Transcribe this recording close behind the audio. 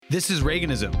This is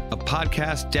Reaganism, a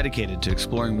podcast dedicated to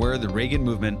exploring where the Reagan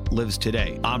movement lives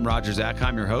today. I'm Roger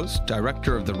Zakheim, your host,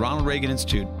 director of the Ronald Reagan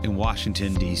Institute in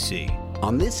Washington, D.C.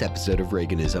 On this episode of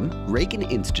Reaganism, Reagan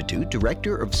Institute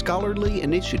Director of Scholarly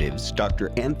Initiatives,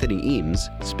 Dr. Anthony Eames,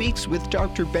 speaks with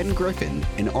Dr. Ben Griffin,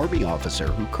 an Army officer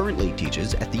who currently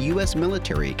teaches at the U.S.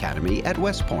 Military Academy at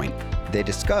West Point. They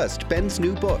discussed Ben's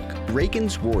new book,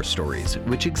 Reagan's War Stories,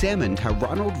 which examined how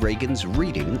Ronald Reagan's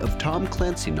reading of Tom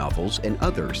Clancy novels and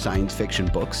other science fiction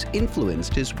books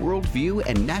influenced his worldview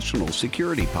and national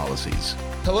security policies.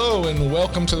 Hello, and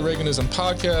welcome to the Reaganism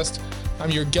podcast. I'm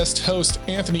your guest host,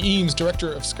 Anthony Eames,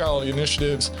 Director of Scholarly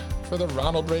Initiatives for the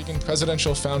Ronald Reagan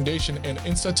Presidential Foundation and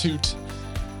Institute.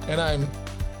 And I'm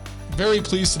very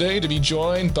pleased today to be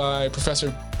joined by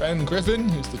Professor Ben Griffin,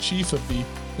 who's the Chief of the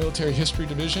Military History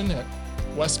Division at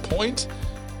West Point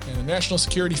and a National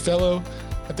Security Fellow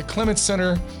at the Clements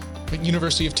Center at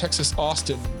University of Texas,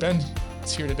 Austin. Ben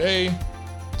is here today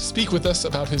to speak with us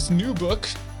about his new book,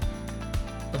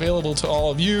 available to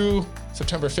all of you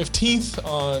September 15th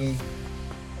on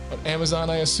Amazon,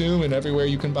 I assume, and everywhere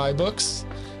you can buy books.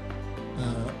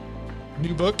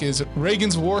 New book is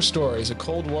Reagan's War Stories, A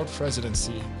Cold War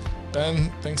Presidency. Ben,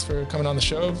 thanks for coming on the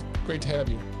show. Great to have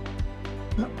you.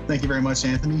 Thank you very much,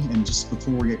 Anthony. And just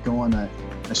before we get going, I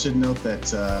should note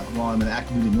that while I'm an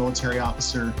active duty military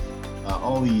officer,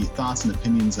 all the thoughts and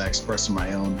opinions I express are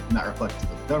my own, not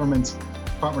reflective of the government,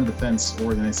 Department of Defense, or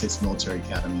the United States Military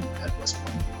Academy at West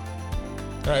Point.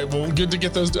 All right, well, good to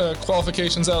get those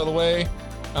qualifications out of the way.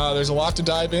 There's a lot to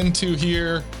dive into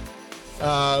here,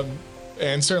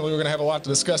 and certainly we're going to have a lot to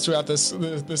discuss throughout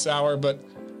this hour. But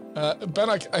Ben,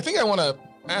 I think I want to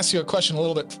ask you a question a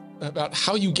little bit about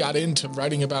how you got into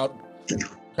writing about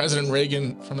President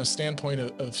Reagan from a standpoint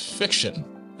of fiction,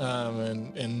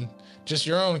 and just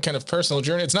your own kind of personal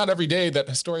journey. It's not every day that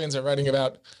historians are writing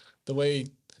about the way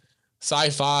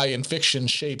sci-fi and fiction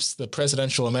shapes the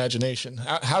presidential imagination.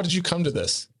 How did you come to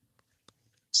this?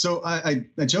 So I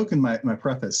joke in my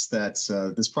preface that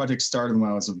this project started when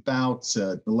I was about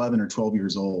 11 or 12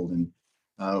 years old. And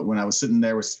when I was sitting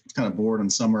there, was kind of bored in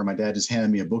summer, my dad just handed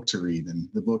me a book to read. And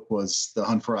the book was The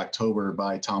Hunt for October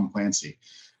by Tom Clancy.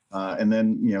 And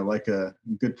then, like a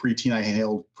good preteen, I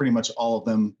inhaled pretty much all of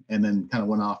them and then kind of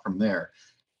went off from there.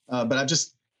 But I've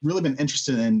just really been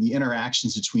interested in the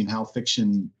interactions between how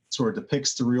fiction sort of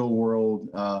depicts the real world,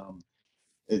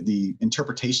 the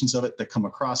interpretations of it that come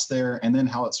across there, and then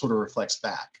how it sort of reflects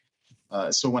back.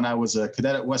 So when I was a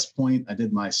cadet at West Point, I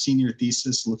did my senior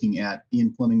thesis looking at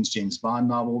Ian Fleming's James Bond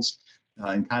novels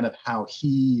and kind of how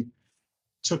he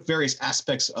took various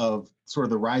aspects of sort of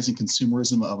the rising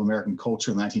consumerism of American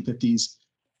culture in the 1950s,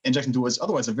 injected into what was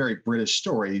otherwise a very British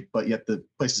story, but yet the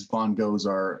places Bond goes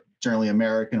are generally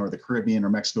American, or the Caribbean or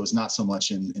Mexico is not so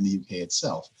much in the UK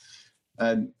itself.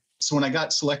 So when I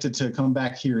got selected to come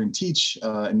back here and teach,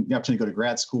 and the opportunity to go to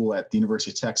grad school at the University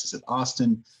of Texas at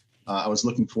Austin, I was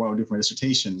looking for what I would do for my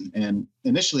dissertation. And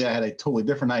initially I had a totally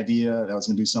different idea that I was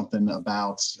going to do something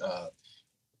about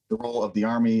the role of the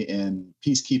Army in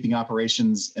peacekeeping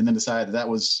operations, and then decided that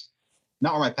was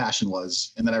not where my passion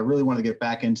was. And that I really wanted to get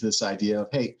back into this idea of,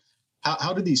 hey,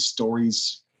 how do these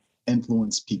stories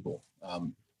influence people?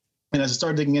 And as I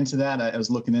started digging into that, I was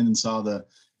looking in and saw the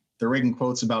Reagan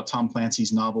quotes about Tom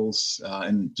Clancy's novels,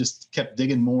 and just kept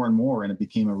digging more and more. And it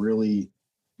became a really,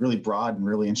 really broad and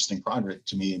really interesting project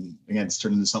to me. And again, it's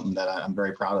turned into something that I'm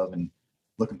very proud of and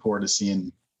looking forward to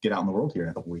seeing get out in the world here in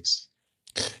a couple of weeks.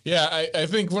 Yeah, I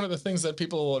think one of the things that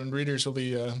people and readers will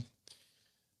be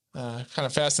kind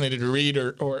of fascinated to read,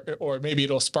 or maybe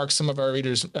it'll spark some of our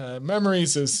readers'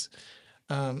 memories, is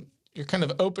your kind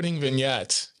of opening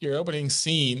vignette, your opening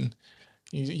scene.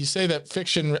 You say that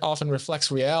fiction often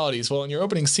reflects realities. Well, in your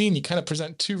opening scene, you kind of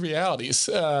present two realities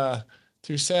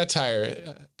through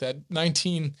satire. That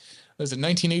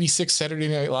 1986 Saturday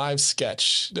Night Live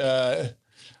sketch.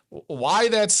 Why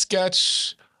that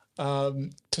sketch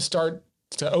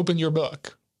to open your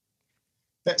book?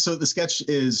 So the sketch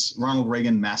is Ronald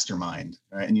Reagan Mastermind,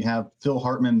 right? And you have Phil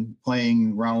Hartman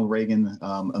playing Ronald Reagan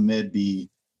amid the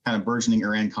kind of burgeoning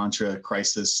Iran-Contra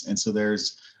crisis. And so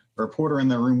there's a reporter in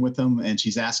the room with him, and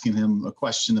she's asking him a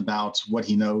question about what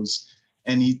he knows.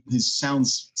 And he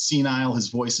sounds senile, his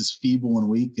voice is feeble and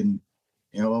weak. And,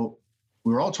 we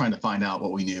were all trying to find out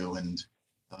what we knew and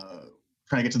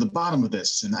trying to get to the bottom of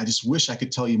this. And I just wish I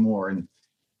could tell you more. And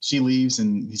she leaves,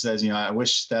 and he says, I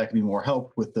wish that I could be more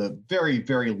help with the very,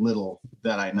 very little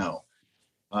that I know.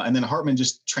 And then Hartman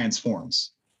just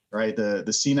transforms, right?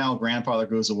 The senile grandfather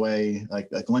goes away, like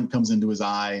a glint comes into his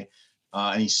eye.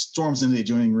 And he storms into the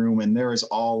adjoining room, and there is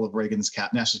all of Reagan's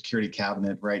national security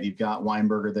cabinet, right? You've got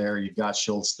Weinberger there, you've got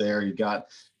Shultz there, you've got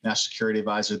national security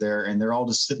advisor there, and they're all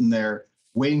just sitting there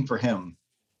waiting for him.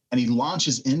 And he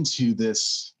launches into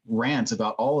this rant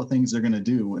about all the things they're going to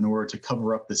do in order to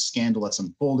cover up this scandal that's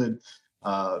unfolded.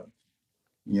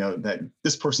 That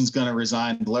this person's going to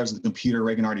resign. The letters on the computer,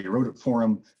 Reagan already wrote it for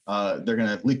him. They're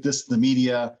going to leak this to the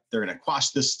media. They're going to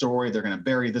quash this story. They're going to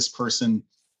bury this person.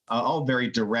 All very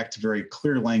direct, very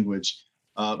clear language.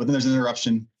 But then there's an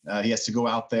interruption. He has to go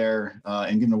out there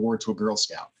and give an award to a Girl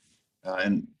Scout.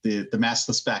 And the mask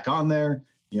slips back on there.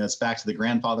 It's back to the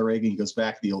grandfather Reagan. He goes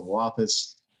back to the Oval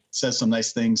Office, says some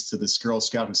nice things to this Girl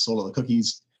Scout who sold all the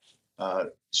cookies.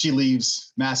 She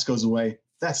leaves, mask goes away.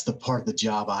 That's the part of the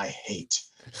job I hate.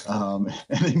 And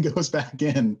then goes back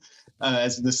in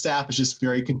as the staff is just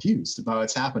very confused about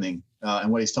what's happening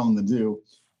and what he's telling them to do.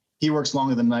 He works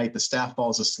longer than night. The staff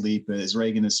falls asleep as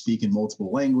Reagan is speaking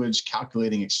multiple language,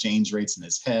 calculating exchange rates in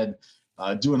his head,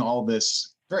 doing all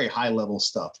this very high level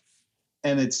stuff.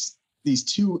 And it's these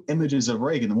two images of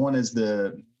Reagan. One is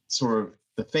the sort of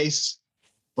the face,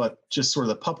 but just sort of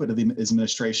the puppet of his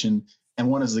administration. And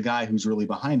one is the guy who's really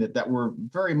behind it, that were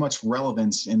very much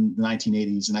relevant in the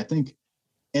 1980s. And I think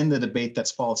in the debate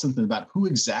that's followed something about who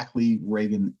exactly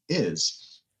Reagan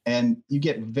is. And you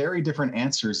get very different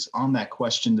answers on that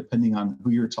question, depending on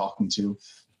who you're talking to.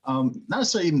 Not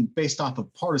necessarily even based off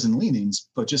of partisan leanings,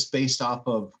 but just based off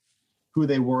of who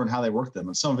they were and how they worked them.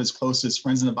 And some of his closest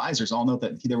friends and advisors all know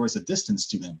that there was a distance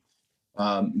to him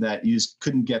that you just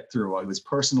couldn't get through. While he was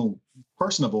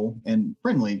personable and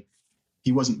friendly,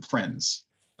 he wasn't friends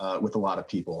with a lot of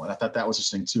people. And I thought that was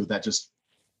interesting too, that just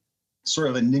sort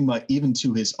of enigma even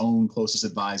to his own closest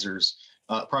advisors,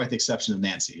 probably with the exception of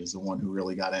Nancy, is the one who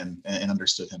really got in and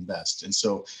understood him best. And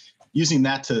so using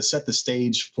that to set the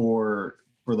stage for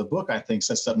the book, I think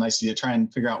sets up nicely to try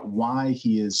and figure out why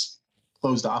he is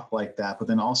closed off like that, but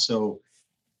then also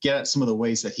get at some of the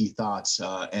ways that he thought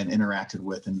and interacted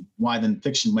with, and why then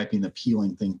fiction might be an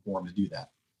appealing thing for him to do that.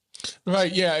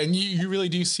 Right. Yeah. And you really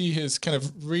do see his kind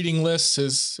of reading lists,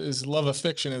 his love of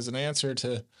fiction as an answer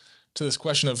to this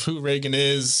question of who Reagan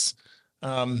is.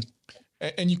 And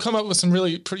you come up with some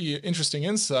really pretty interesting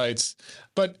insights.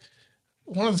 But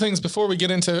one of the things before we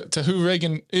get into who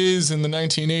Reagan is in the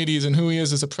 1980s and who he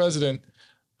is as a president,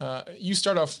 you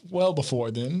start off well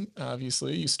before then,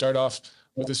 obviously. You start off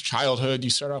with his childhood. You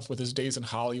start off with his days in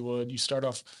Hollywood. You start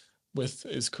off with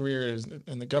his career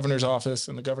in the governor's office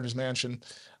and the governor's mansion.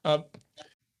 And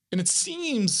it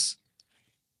seems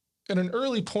at an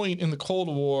early point in the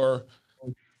Cold War,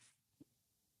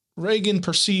 Reagan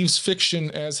perceives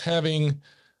fiction as having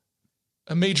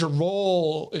a major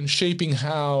role in shaping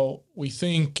how we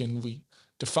think and we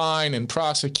define and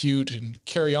prosecute and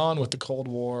carry on with the Cold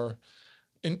War.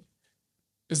 And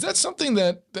is that something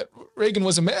that Reagan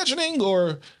was imagining,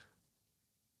 or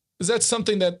is that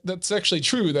something that's actually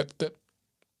true, that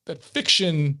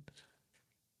fiction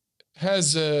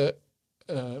has a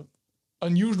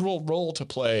unusual role to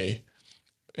play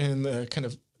in the kind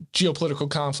of geopolitical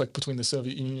conflict between the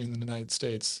Soviet Union and the United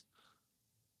States?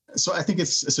 So I think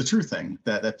it's a true thing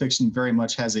that fiction very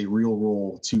much has a real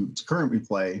role to currently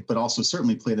play, but also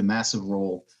certainly played a massive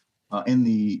role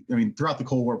throughout the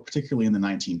Cold War, particularly in the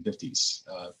 1950s.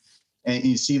 And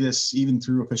you see this even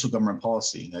through official government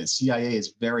policy. The CIA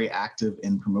is very active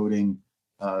in promoting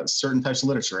certain types of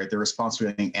literature, right? They're responsible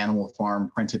for getting Animal Farm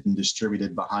printed and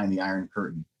distributed behind the Iron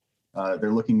Curtain.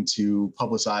 They're looking to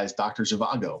publicize Dr.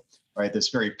 Zhivago, right? This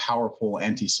very powerful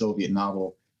anti-Soviet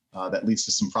novel that leads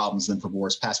to some problems then for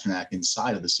Boris Pasternak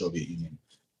inside of the Soviet Union.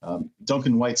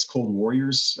 Duncan White's Cold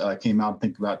Warriors came out, I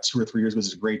think, about 2 or 3 years ago. It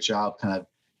was a great job kind of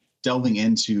delving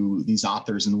into these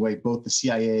authors and the way both the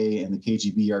CIA and the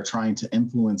KGB are trying to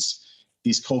influence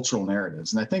these cultural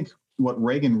narratives. And I think what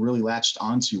Reagan really latched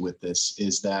onto with this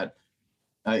is that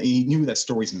he knew that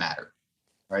stories matter,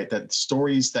 right? That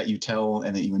stories that you tell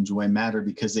and that you enjoy matter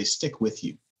because they stick with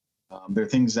you. There are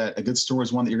things that a good story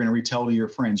is one that you're going to retell to your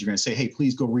friends. You're going to say, hey,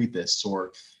 please go read this,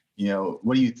 or,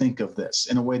 what do you think of this,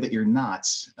 in a way that you're not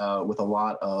with a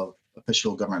lot of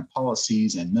official government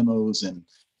policies and memos and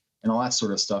all that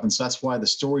sort of stuff. And so that's why the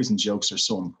stories and jokes are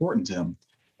so important to him.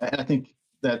 And I think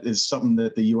that is something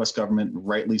that the U.S. government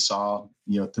rightly saw,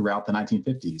 throughout the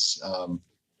 1950s.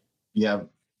 You have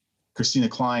Christina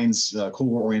Klein's Cold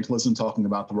War Orientalism talking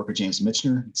about the work of James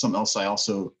Michener. Something else I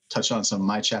also touch on some of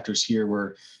my chapters here,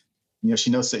 where she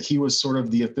notes that he was sort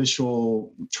of the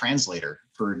official translator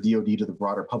for DoD to the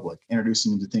broader public,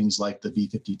 introducing them to things like the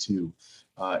B-52,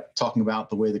 talking about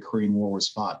the way the Korean War was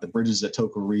fought. The Bridges at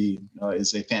Tokari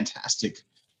is a fantastic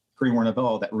Korean War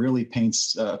novella that really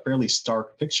paints a fairly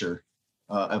stark picture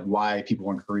of why people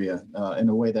were in Korea in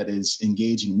a way that is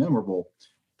engaging and memorable,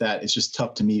 that it's just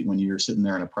tough to meet when you're sitting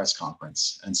there in a press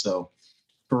conference. And so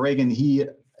for Reagan, he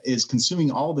is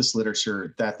consuming all this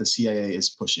literature that the CIA is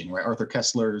pushing, right? Arthur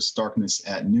Koestler's Darkness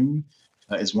at Noon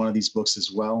is one of these books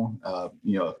as well.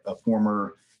 A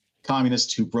former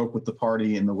communist who broke with the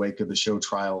party in the wake of the show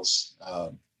trials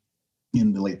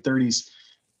in the late 30s.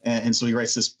 And so he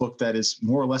writes this book that is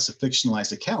more or less a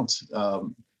fictionalized account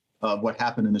of what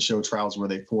happened in the show trials, where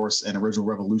they force an original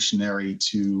revolutionary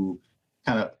to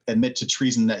kind of admit to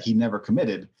treason that he never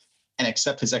committed and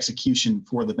accept his execution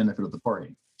for the benefit of the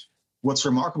party. What's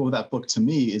remarkable about that book to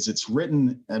me is it's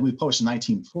written, and we published in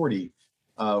 1940,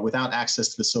 without access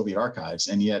to the Soviet archives.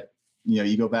 And yet,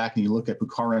 you go back and you look at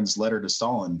Bukharin's letter to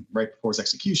Stalin right before his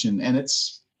execution, and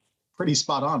it's pretty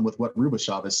spot on with what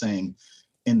Rubashov is saying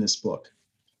in this book.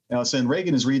 Now, so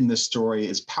Reagan is reading this story,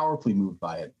 is powerfully moved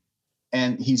by it.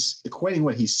 And he's equating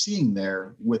what he's seeing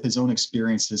there with his own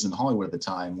experiences in Hollywood at the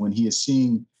time, when he is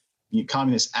seeing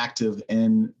communists active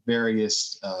in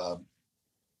various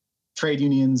trade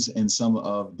unions and some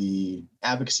of the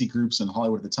advocacy groups in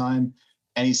Hollywood at the time.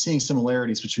 And he's seeing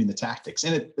similarities between the tactics.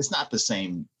 And it's not the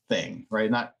same thing,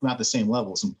 right? Not the same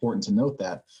level. It's important to note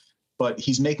that. But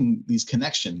he's making these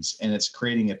connections, and it's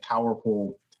creating a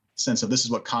powerful sense of this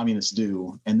is what communists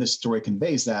do. And this story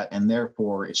conveys that, and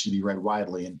therefore it should be read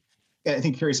widely. And I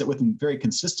think carries it with him very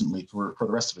consistently for the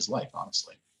rest of his life,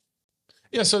 honestly.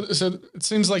 Yeah, so it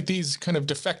seems like these kind of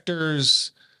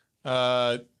defectors,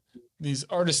 these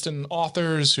artists and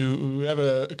authors who have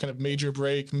a kind of major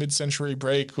break, mid-century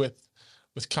break with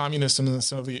communism and the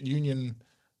Soviet Union,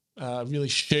 really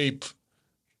shape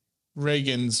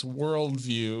Reagan's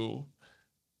worldview.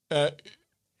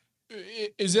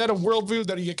 Is that a worldview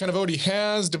that he kind of already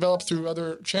has developed through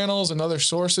other channels and other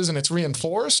sources, and it's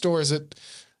reinforced, or is it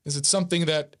something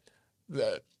that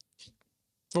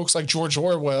folks like George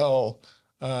Orwell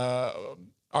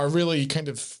are really kind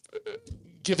of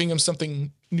giving him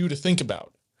something new to think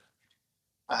about?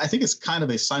 I think it's kind of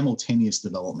a simultaneous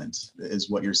development is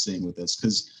what you're seeing with this,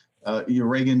 because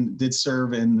Reagan did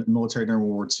serve in the military during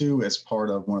World War II as part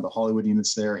of one of the Hollywood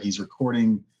units there. He's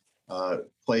recording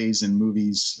plays and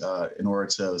movies in order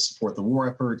to support the war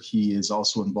effort. He is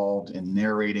also involved in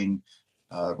narrating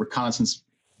reconnaissance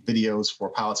videos for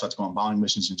pilots about to go on bombing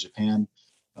missions in Japan.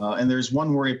 And there's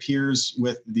one where he appears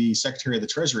with the Secretary of the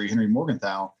Treasury, Henry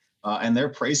Morgenthau, and they're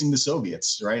praising the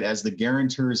Soviets, right, as the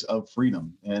guarantors of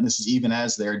freedom. And this is even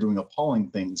as they're doing appalling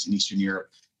things in Eastern Europe,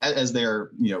 as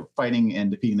they're fighting and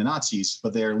defeating the Nazis,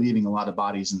 but they're leaving a lot of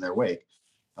bodies in their wake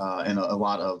and a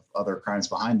lot of other crimes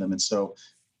behind them. And so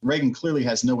Reagan clearly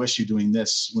has no issue doing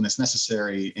this when it's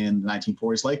necessary in the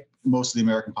 1940s, like most of the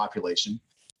American population.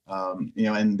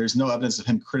 And there's no evidence of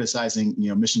him criticizing,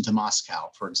 Mission to Moscow,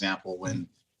 for example, when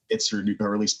it's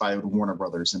released by the Warner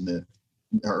Brothers in the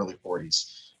early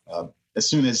 40s. As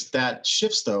soon as that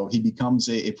shifts, though, he becomes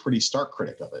a pretty stark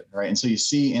critic of it, right? And so you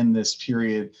see in this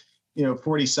period,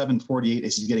 47, 48,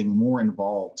 as he's getting more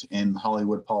involved in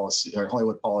Hollywood policy or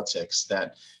Hollywood politics,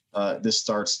 that this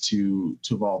starts to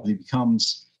evolve. He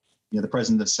becomes, the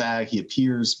president of SAG. He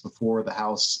appears before the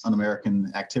House Un-American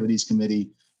Activities Committee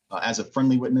as a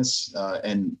friendly witness,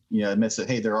 and admits that,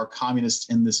 hey, there are communists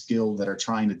in this guild that are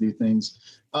trying to do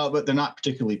things, but they're not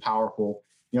particularly powerful.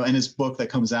 In his book that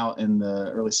comes out in the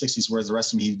early 60s, Where's the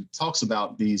Rest of Me, he talks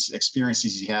about these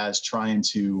experiences he has trying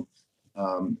to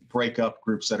break up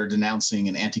groups that are denouncing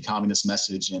an anti-communist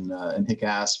message in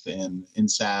HIC-ASP and in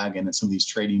SAG and in some of these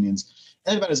trade unions,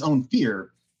 and about his own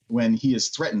fear when he is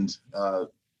threatened,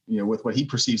 with what he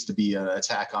perceives to be an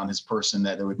attack on his person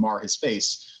that would mar his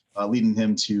face, leading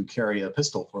him to carry a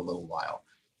pistol for a little while,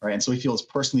 right? And so he feels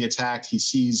personally attacked. He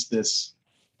sees this,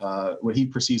 what he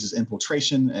perceives as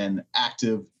infiltration and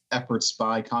active efforts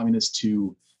by communists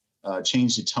to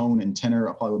change the tone and tenor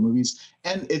of Hollywood movies.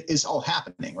 And it is all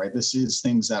happening, right? This is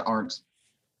things that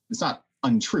it's not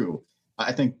untrue.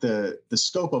 I think the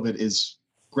scope of it is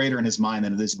greater in his mind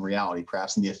than it is in reality,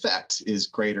 perhaps, and the effect is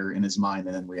greater in his mind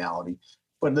than in reality,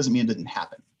 but it doesn't mean it didn't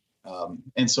happen.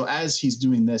 And so as he's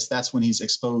doing this, that's when he's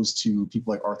exposed to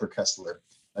people like Arthur Koestler.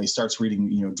 He starts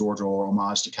reading, George Orwell,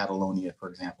 Homage to Catalonia, for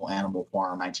example, Animal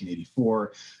Farm,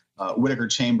 1984. Whittaker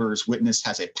Chambers' Witness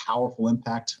has a powerful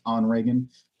impact on Reagan.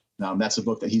 That's a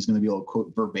book that he's going to be able to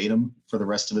quote verbatim for the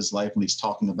rest of his life when he's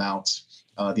talking about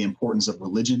the importance of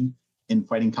religion in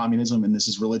fighting communism. And this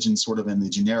is religion sort of in the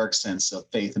generic sense of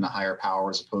faith in a higher power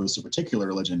as opposed to particular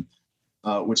religion,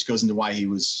 which goes into why he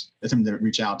was attempting to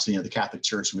reach out to the Catholic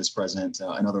Church when he was president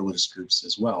and other religious groups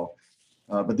as well.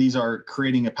 But these are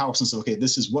creating a powerful sense of, okay,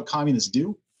 this is what communists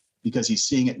do, because he's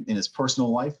seeing it in his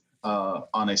personal life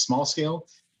on a small scale,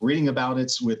 reading about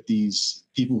it with these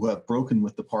people who have broken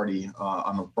with the party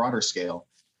on a broader scale.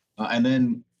 and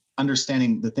then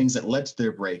understanding the things that led to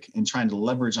their break and trying to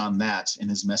leverage on that in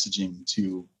his messaging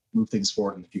to move things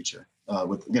forward in the future,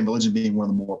 with, again, religion being one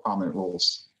of the more prominent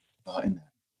roles in that.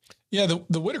 Yeah,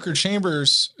 the Whittaker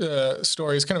Chambers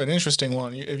story is kind of an interesting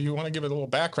one. If you want to give it a little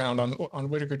background on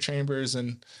Whittaker Chambers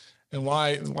and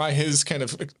why his kind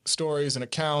of stories and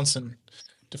accounts and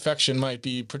defection might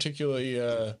be particularly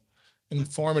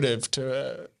informative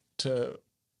to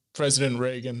President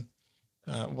Reagan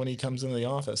when he comes into the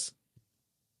office.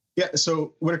 Yeah,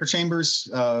 so Whittaker Chambers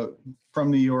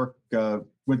from New York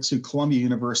went to Columbia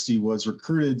University, was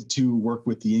recruited to work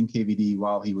with the NKVD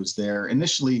while he was there.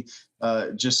 Initially,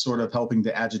 just sort of helping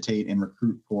to agitate and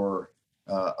recruit for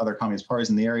other communist parties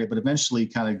in the area, but eventually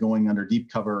kind of going under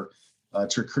deep cover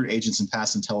to recruit agents and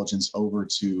pass intelligence over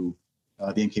to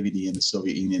the NKVD in the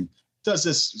Soviet Union. Does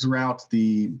this throughout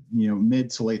the mid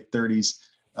to late 30s.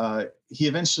 He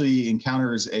eventually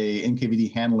encounters a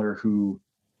NKVD handler who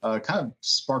kind of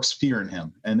sparks fear in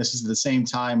him. And this is at the same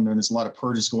time when there's a lot of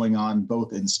purges going on,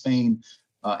 both in Spain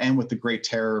and with the Great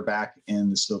Terror back in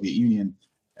the Soviet Union.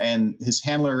 And his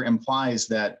handler implies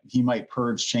that he might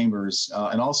purge Chambers,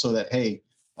 and also that, hey,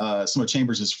 some of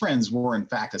Chambers' friends were in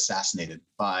fact assassinated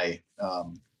by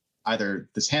either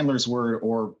this handler's word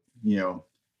or,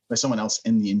 by someone else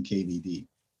in the NKVD.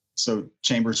 So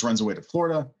Chambers runs away to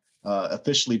Florida,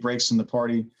 officially breaks from the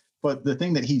party. But the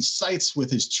thing that he cites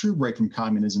with his true break from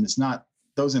communism is not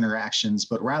those interactions,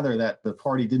 but rather that the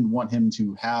party didn't want him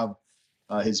to have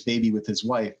his baby with his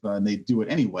wife, and they do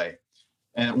it anyway.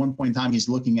 And at one point in time, he's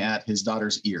looking at his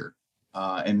daughter's ear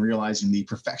and realizing the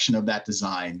perfection of that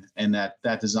design, and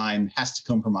that design has to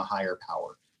come from a higher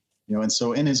power. And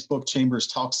so in his book, Chambers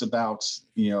talks about,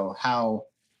 how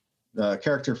the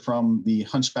character from The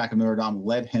Hunchback of Notre Dame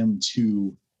led him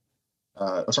to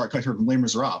character from Les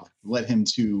Miserables led him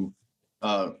to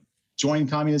join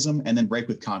communism and then break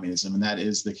with communism. And that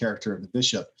is the character of the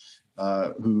bishop,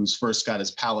 who's first got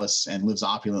his palace and lives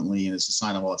opulently, and it's a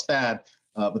sign of all it's bad.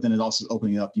 But then it also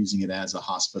opening up, using it as a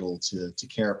hospital to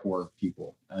care for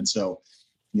people. And so,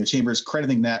 Chambers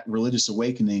crediting that religious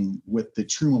awakening with the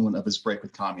true moment of his break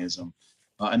with communism.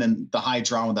 And then the high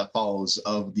drama that follows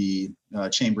of the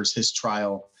Chambers Hiss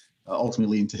trial,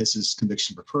 ultimately leading to Hiss's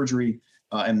conviction for perjury.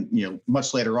 And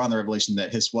much later on, the revelation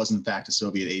that Hiss was in fact a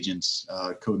Soviet agent,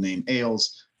 codenamed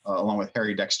Ailes, along with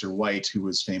Harry Dexter White, who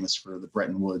was famous for the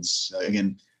Bretton Woods.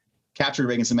 Again, captured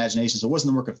Reagan's imagination. So it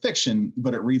wasn't a work of fiction,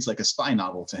 but it reads like a spy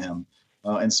novel to him.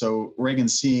 And so Reagan,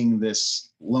 seeing this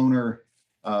loner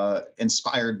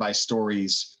inspired by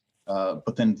stories,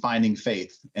 but then finding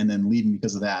faith and then leaving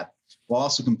because of that, while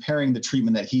also comparing the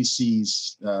treatment that he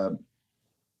sees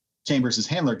Chambers'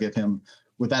 handler give him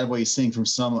with that of what he's seeing from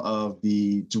some of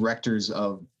the directors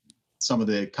of some of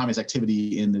the communist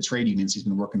activity in the trade unions he's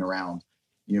been working around,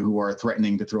 who are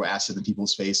threatening to throw acid in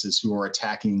people's faces, who are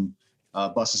attacking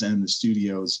buses and in the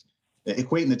studios.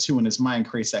 Equating the two in his mind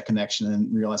creates that connection,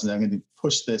 and realizing that I'm going to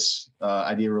push this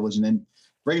idea of religion. And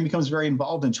Reagan becomes very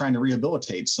involved in trying to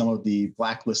rehabilitate some of the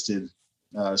blacklisted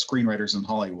screenwriters in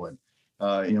Hollywood.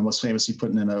 Most famously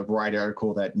putting in a Variety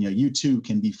article that, you too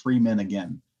can be free men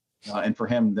again. And for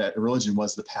him, that religion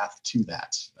was the path to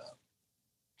that.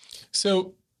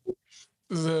 So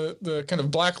the kind of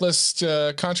blacklist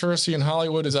controversy in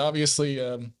Hollywood is obviously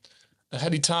a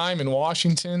heady time in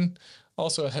Washington,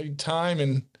 also a heady time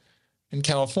in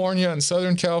California and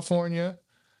Southern California.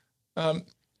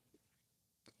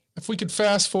 If we could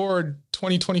fast forward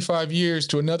 20, 25 years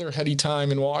to another heady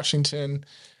time in Washington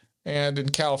and in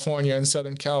California and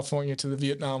Southern California to the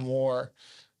Vietnam War,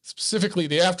 specifically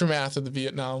the aftermath of the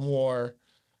Vietnam War,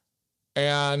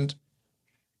 and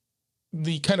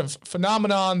the kind of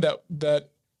phenomenon that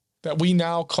we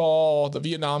now call the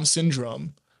Vietnam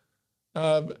Syndrome.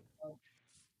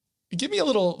 Give me a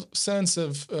little sense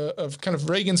of kind of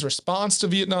Reagan's response to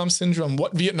Vietnam Syndrome,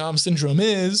 what Vietnam Syndrome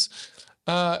is,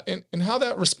 and how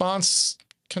that response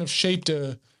kind of shaped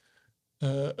a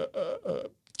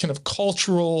kind of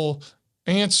cultural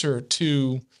answer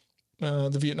to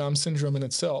the Vietnam Syndrome in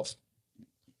itself.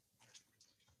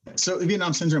 So the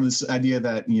Vietnam Syndrome is this idea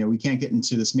that, we can't get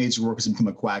into this major war because we become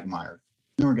a quagmire.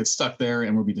 We'll get stuck there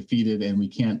and we'll be defeated, and we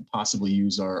can't possibly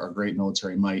use our great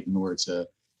military might in order to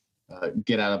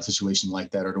get out of a situation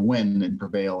like that, or to win and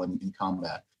prevail in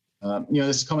combat.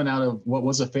 This is coming out of what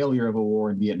was a failure of a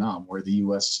war in Vietnam, where the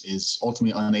U.S. is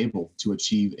ultimately unable to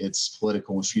achieve its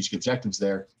political and strategic objectives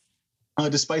there,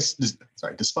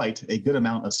 despite a good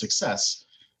amount of success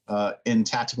in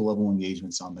tactical level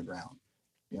engagements on the ground.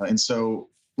 And so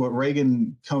what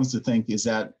Reagan comes to think is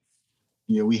that,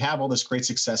 we have all this great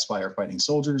success by our fighting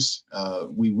soldiers.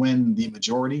 We win the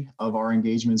majority of our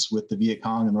engagements with the Viet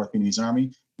Cong and North Vietnamese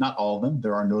Army. Not all of them.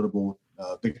 There are notable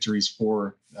victories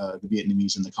for the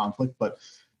Vietnamese in the conflict, but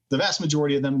the vast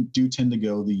majority of them do tend to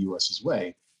go the U.S.'s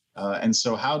way. And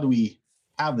so how do we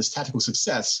have this tactical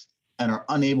success and are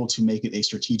unable to make it a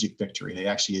strategic victory,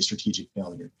 actually a strategic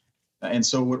failure? And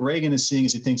so what Reagan is seeing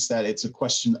is he thinks that it's a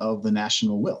question of the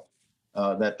national will,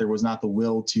 that there was not the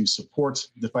will to support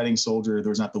the fighting soldier, there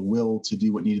was not the will to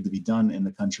do what needed to be done in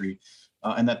the country,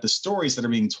 and that the stories that are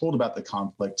being told about the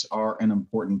conflict are an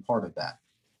important part of that.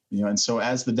 And so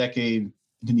as the decade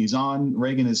continues on,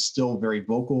 Reagan is still very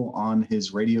vocal on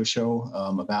his radio show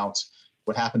about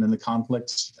what happened in the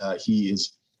conflict. He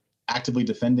is actively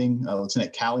defending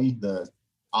Lieutenant Calley, the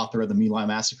author of the My Lai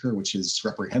massacre, which is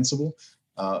reprehensible.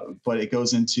 But it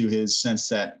goes into his sense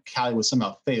that Calley was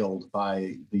somehow failed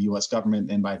by the U.S.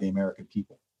 government and by the American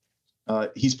people.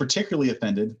 He's particularly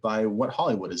offended by what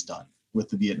Hollywood has done with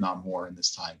the Vietnam War in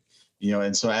this time.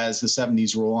 And so as the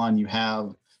 70s roll on, you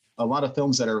have a lot of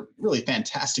films that are really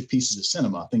fantastic pieces of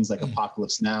cinema, things like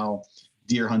Apocalypse Now,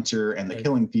 Deer Hunter, and The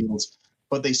Killing Fields.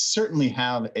 But they certainly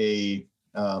have a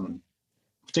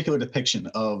particular depiction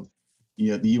of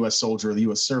the U.S. soldier, the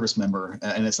U.S. service member,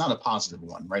 and it's not a positive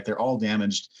one, right? They're all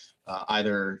damaged,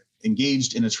 either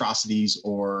engaged in atrocities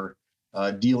or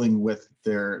dealing with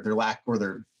their lack or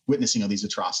their witnessing of these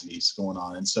atrocities going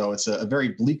on. And so it's a very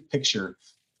bleak picture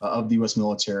of the U.S.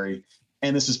 military.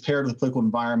 And this is paired with a political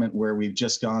environment where we've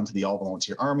just gone to the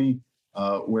all-volunteer army,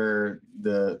 where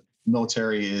the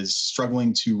military is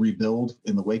struggling to rebuild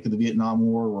in the wake of the Vietnam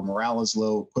War, where morale is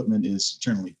low, equipment is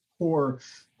generally poor,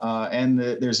 and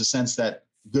there's a sense that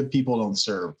good people don't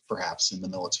serve, perhaps, in the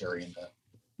military in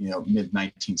the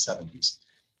mid-1970s.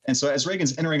 And so as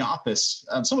Reagan's entering office,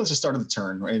 some of this has started to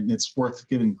turn, right? And it's worth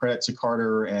giving credit to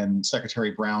Carter and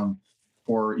Secretary Brown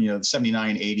for the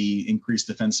 79-80 increased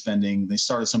defense spending. They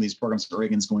started some of these programs that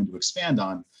Reagan's going to expand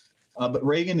on. But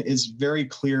Reagan is very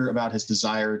clear about his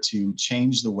desire to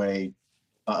change the way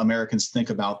Americans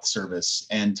think about the service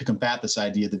and to combat this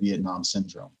idea of the Vietnam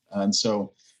syndrome. And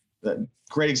so the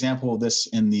great example of this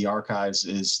in the archives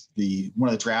is one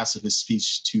of the drafts of his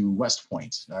speech to West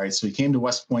Point. All right, so he came to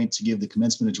West Point to give the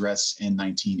commencement address in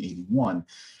 1981.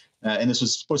 And this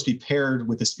was supposed to be paired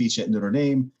with a speech at Notre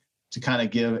Dame to kind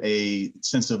of give a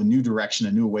sense of a new direction,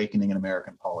 a new awakening in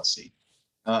American policy.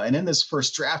 And in this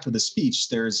first draft of the speech,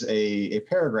 there's a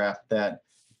paragraph that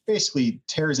basically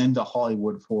tears into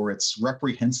Hollywood for its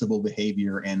reprehensible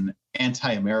behavior and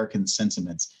anti-American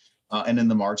sentiments. And in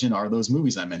the margin are those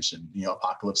movies I mentioned,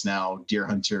 Apocalypse Now, Deer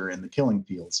Hunter, and The Killing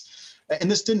Fields.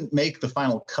 And this didn't make the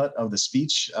final cut of the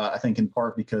speech, I think in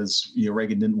part because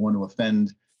Reagan didn't want to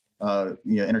offend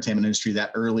entertainment industry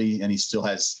that early, and he still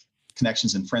has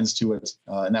connections and friends to it.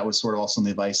 And that was sort of also the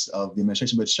advice of the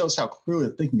administration, but it shows how clearly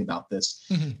they're thinking about this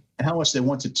and how much they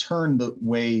want to turn the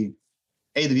way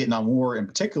the Vietnam War in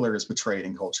particular is portrayed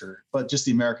in culture, but just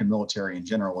the American military in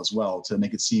general as well, to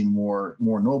make it seem more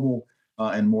noble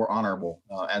and more honorable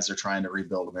as they're trying to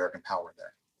rebuild American power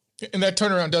there. And that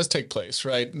turnaround does take place,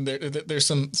 right? There's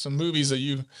some movies that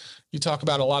you talk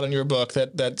about a lot in your book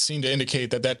that seem to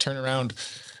indicate that turnaround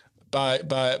by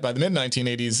the mid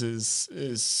 1980s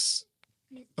is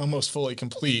almost fully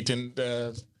complete. And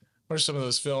what are some of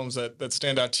those films that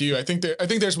stand out to you? I think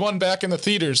there's one back in the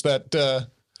theaters that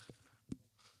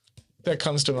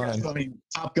comes to mind. I mean,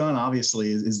 Top Gun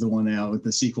obviously is the one now with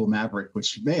the sequel Maverick,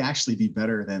 which may actually be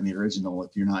better than the original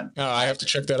if you're not. Oh, I have to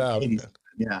check that out.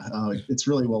 Yeah, it's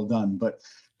really well done. But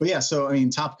yeah, so I mean,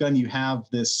 Top Gun, you have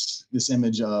this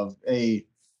image of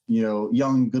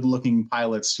young, good-looking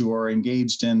pilots who are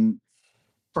engaged in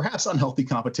perhaps unhealthy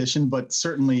competition, but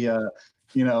certainly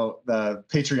the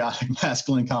patriotic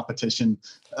masculine competition.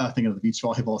 Think of the beach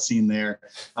volleyball scene there.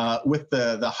 With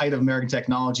the height of American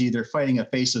technology, they're fighting a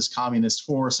faceless communist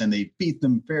force, and they beat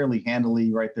them fairly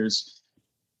handily, right? There's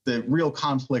the real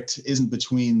conflict isn't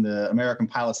between the American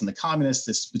pilots and the communists,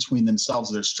 it's between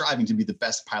themselves. They're striving to be the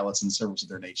best pilots in service of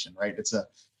their nation, right? It's a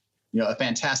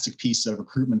fantastic piece of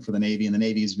recruitment for the Navy, and the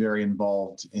Navy is very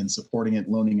involved in supporting it,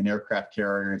 loaning an aircraft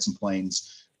carrier and some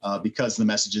planes because the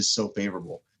message is so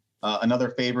favorable. Another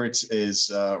favorite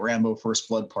is Rambo First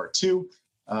Blood Part 2,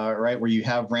 right, where you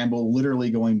have Rambo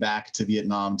literally going back to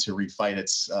Vietnam to refight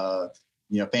its,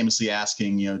 famously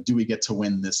asking, do we get to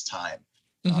win this time?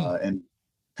 And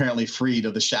apparently freed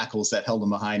of the shackles that held him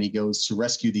behind, he goes to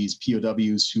rescue these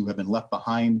POWs who have been left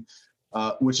behind,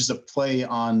 which is a play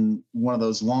on one of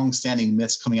those long-standing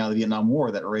myths coming out of the Vietnam War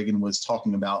that Reagan was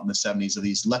talking about in the 70s, of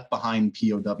these left behind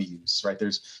POWs, right?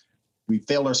 We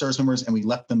failed our service members and we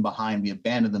left them behind. We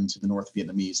abandoned them to the North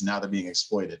Vietnamese, and now they're being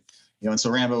exploited. And so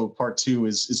Rambo Part 2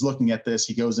 is looking at this.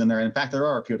 He goes in there, and in fact, there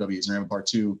are POWs in Rambo Part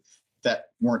 2, that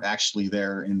weren't actually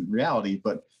there in reality,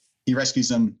 but he rescues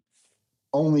them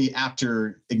only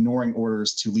after ignoring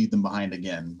orders to leave them behind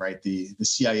again, right? The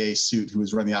CIA suit who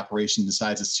was running the operation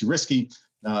decides it's too risky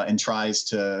and tries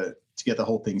to get the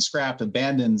whole thing scrapped,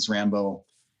 abandons Rambo,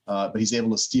 but he's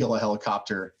able to steal a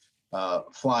helicopter,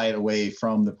 fly it away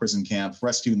from the prison camp,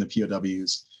 rescuing the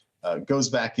POWs, goes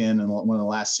back in, and one of the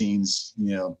last scenes,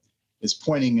 is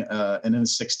pointing an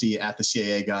M60 at the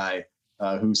CIA guy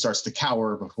who starts to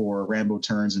cower before Rambo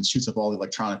turns and shoots up all the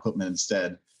electronic equipment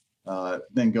instead.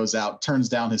 Then goes out, turns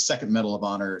down his second Medal of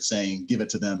Honor, saying, "Give it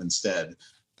to them instead."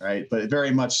 Right, but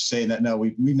very much saying that no,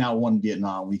 we now won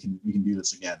Vietnam. We can do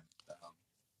this again.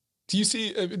 Do you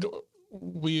see?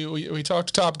 We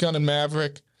talked Top Gun and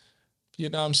Maverick,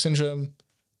 Vietnam Syndrome.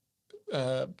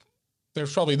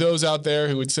 There's probably those out there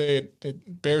who would say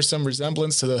it bears some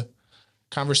resemblance to the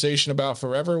conversation about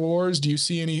forever wars. Do you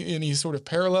see any sort of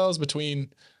parallels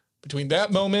between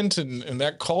that moment and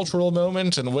that cultural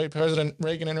moment and the way President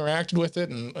Reagan interacted with it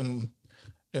and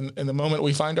the moment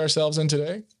we find ourselves in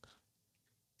today?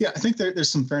 Yeah, I think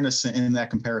there's some fairness in that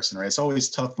comparison, right? It's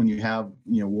always tough when you have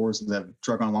wars that have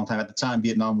drug on a long time. At the time,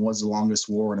 Vietnam was the longest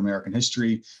war in American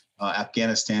history.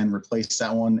 Afghanistan replaced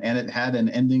that one, and it had an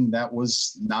ending that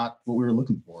was not what we were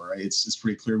looking for, right? It's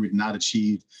pretty clear we did not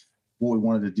achieve what we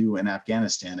wanted to do in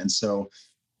Afghanistan. And so,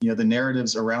 the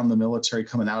narratives around the military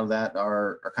coming out of that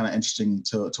are kind of interesting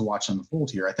to watch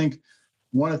unfold here. I think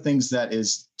one of the things that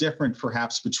is different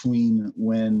perhaps between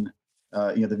when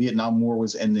the Vietnam War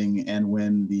was ending and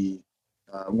when the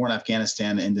war in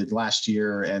Afghanistan ended last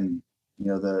year, and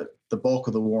the bulk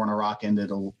of the war in Iraq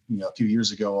ended a few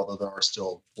years ago, although there are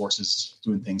still forces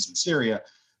doing things in Syria.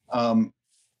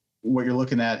 What you're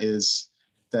looking at is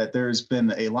that there's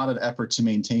been a lot of effort to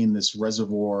maintain this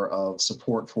reservoir of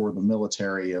support for the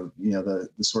military, of the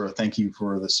sort of thank you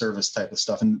for the service type of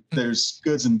stuff, and there's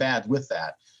goods and bad with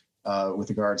that, with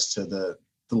regards to the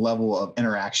level of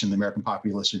interaction the American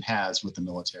population has with the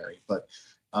military. But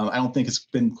I don't think it's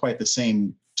been quite the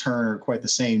same turn or quite the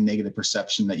same negative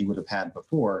perception that you would have had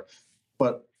before.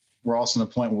 But we're also in a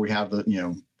point where we have the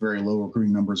very low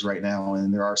recruiting numbers right now,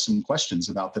 and there are some questions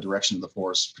about the direction of the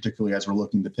force, particularly as we're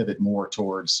looking to pivot more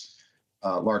towards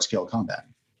large-scale combat.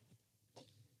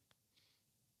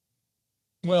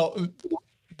 Well,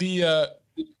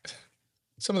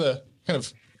 some of the kind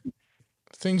of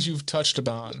things you've touched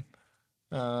upon,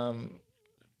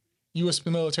 U.S.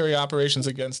 military operations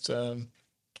against,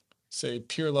 say,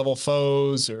 peer-level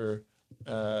foes, or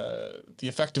the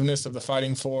effectiveness of the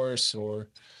fighting force, or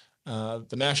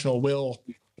the national will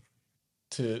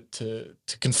to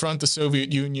confront the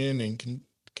Soviet Union and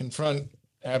confront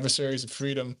adversaries of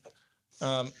freedom.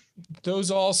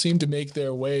 Those all seem to make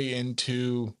their way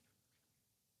into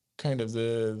kind of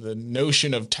the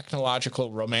notion of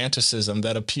technological romanticism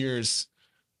that appears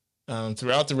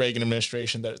throughout the Reagan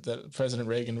administration, that President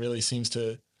Reagan really seems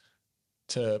to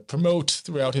promote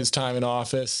throughout his time in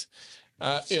office.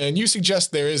 And you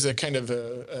suggest there is a kind of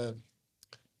a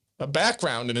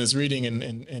background in his reading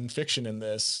and fiction in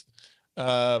this.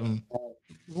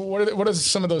 What are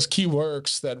some of those key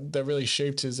works that really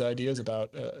shaped his ideas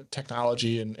about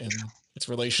technology and its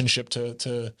relationship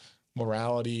to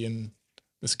morality and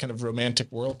this kind of romantic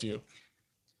worldview?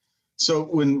 So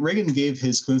when Reagan gave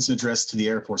his commencement address to the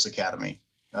Air Force Academy,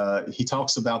 he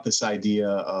talks about this idea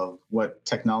of what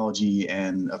technology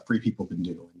and free people can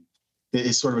do.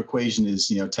 His sort of equation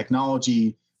is,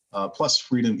 technology plus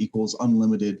freedom equals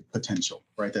unlimited potential,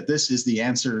 right? That this is the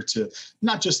answer to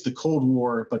not just the Cold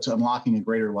War, but to unlocking a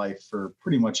greater life for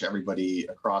pretty much everybody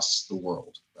across the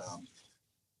world.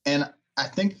 And I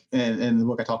think, and in the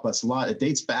book I talk about this a lot, it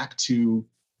dates back to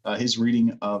his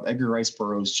reading of Edgar Rice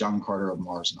Burroughs' John Carter of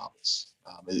Mars novels,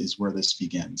 is where this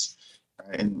begins.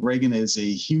 And Reagan is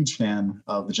a huge fan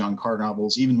of the John Carter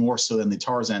novels, even more so than the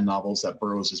Tarzan novels that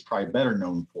Burroughs is probably better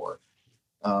known for.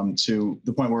 To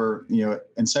the point where,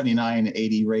 in 79,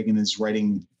 80, Reagan is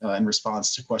writing in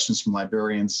response to questions from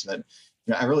librarians that,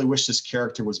 I really wish this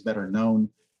character was better known.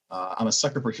 I'm a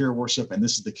sucker for hero worship, and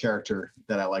this is the character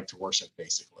that I like to worship,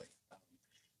 basically.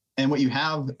 And what you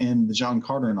have in the John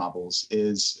Carter novels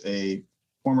is a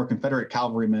former Confederate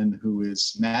cavalryman who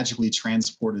is magically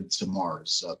transported to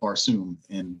Mars, Barsoom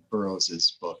in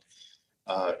Burroughs's book.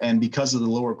 And because of the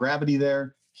lower gravity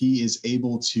there, he is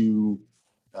able to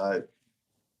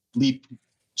leap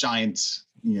giant,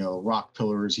 rock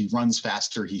pillars. He runs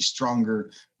faster. He's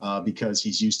stronger because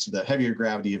he's used to the heavier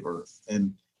gravity of Earth.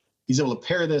 And he's able to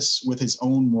pair this with his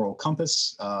own moral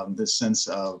compass, this sense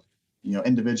of,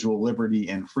 individual liberty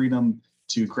and freedom,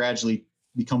 to gradually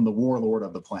become the warlord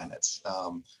of the planet.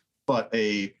 But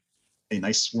a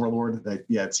nice warlord that,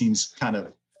 it seems kind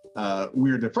of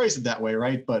weird to phrase it that way,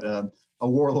 right? But a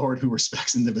warlord who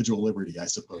respects individual liberty, I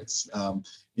suppose.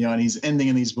 And he's ending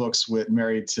in these books with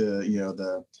married to,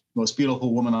 the most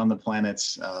beautiful woman on the planet.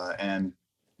 And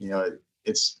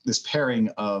it's this pairing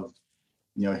of,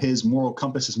 his moral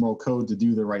compass, his moral code to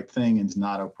do the right thing and to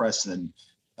not oppress and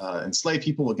enslave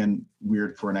people. Again,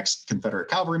 weird for an ex-Confederate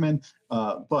cavalryman,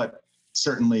 but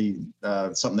certainly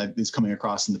something that is coming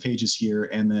across in the pages here.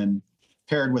 And then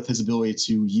paired with his ability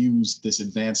to use this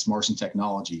advanced Martian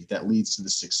technology that leads to the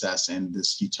success and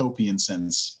this utopian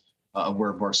sense of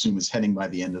where Barsoom is heading by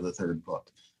the end of the third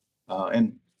book.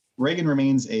 And Reagan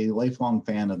remains a lifelong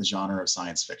fan of the genre of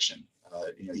science fiction.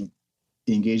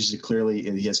 He engages it clearly.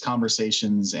 He has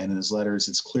conversations, and in his letters,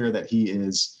 it's clear that he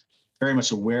is very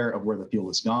much aware of where the field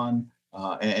has gone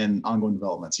and ongoing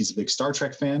developments. He's a big Star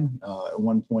Trek fan. At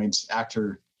one point,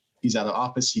 after he's out of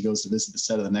office, he goes to visit the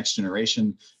set of The Next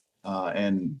Generation.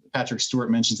 And Patrick Stewart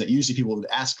mentions that usually people would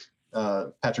ask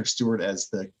Patrick Stewart as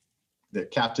the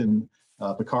captain,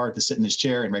 Picard, to sit in his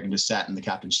chair, and Reagan just sat in the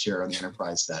captain's chair on the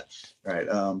Enterprise set, right?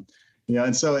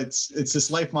 And so it's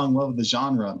this lifelong love of the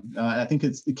genre. I think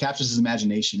it captures his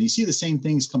imagination. You see the same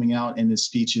things coming out in his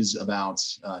speeches about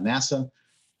NASA.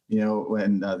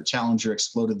 When the Challenger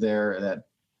exploded there,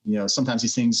 that sometimes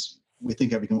these things we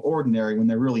think have become ordinary when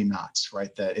they're really not,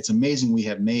 right? That it's amazing we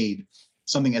have made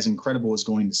something as incredible as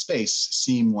going to space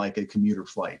seem like a commuter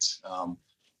flight.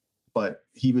 But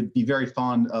he would be very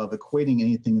fond of equating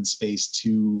anything in space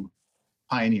to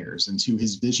pioneers and to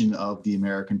his vision of the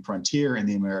American frontier and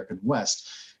the American West,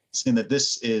 saying that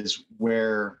this is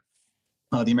where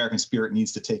the American spirit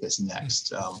needs to take us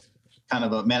next. Kind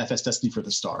of a manifest destiny for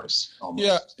the stars. Almost.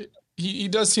 Yeah, he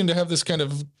does seem to have this kind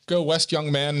of go west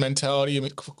young man mentality. I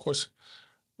mean, of course,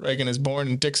 Reagan is born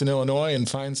in Dixon, Illinois, and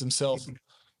finds himself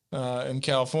in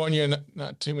California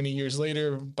not too many years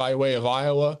later by way of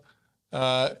Iowa.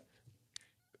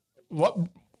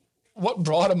 What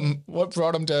brought him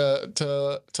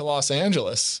to Los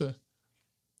Angeles?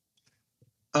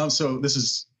 So this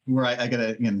is where I gotta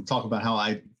again talk about how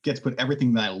I get to put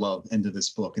everything that I love into this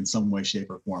book in some way,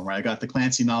 shape, or form. Right, I got the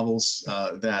Clancy novels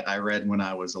that I read when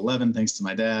I was 11, thanks to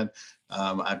my dad.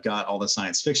 I've got all the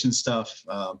science fiction stuff,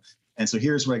 and so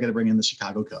here's where I got to bring in the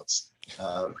Chicago Cubs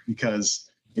because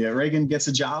Reagan gets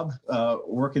a job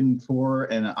working for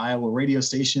an Iowa radio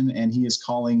station, and he is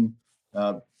calling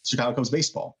Chicago Cubs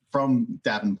baseball from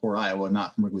Davenport, Iowa,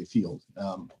 not from Wrigley Field.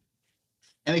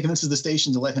 And he convinces the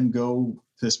station to let him go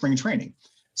to spring training.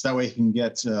 So that way he can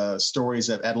get stories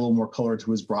that add a little more color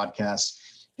to his broadcast.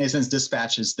 And he sends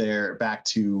dispatches there back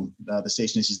to the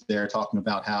station he's there talking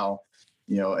about how,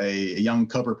 a young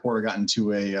Cub reporter got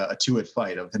into a two-hit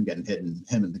fight of him getting hit and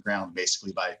him in the ground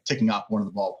basically by ticking off one of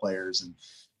the ball players and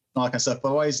all that kind of stuff.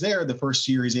 But while he's there, the first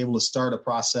year he's able to start a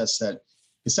process that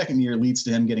his second year leads to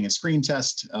him getting a screen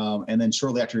test. And then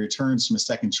shortly after he returns from a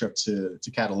second trip to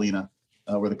Catalina,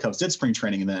 where the Cubs did spring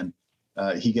training, and then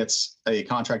he gets a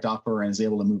contract offer and is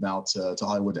able to move out to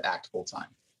Hollywood to act full time.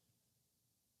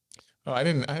 Oh, I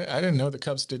didn't know the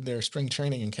Cubs did their spring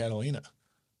training in Catalina.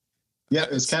 Yeah,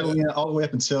 it was Catalina all the way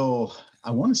up until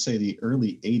I want to say the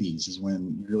early '80s is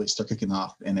when you really start kicking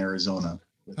off in Arizona.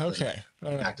 With okay,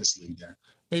 the practice league there.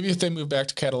 Maybe if they move back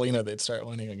to Catalina, they'd start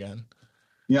winning again.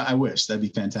 Yeah, I wish. That'd be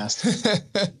fantastic.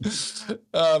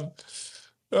 All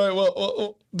right.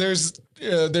 Well, there's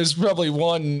probably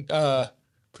one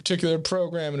particular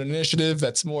program and initiative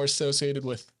that's more associated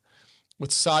with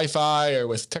sci-fi or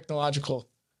with technological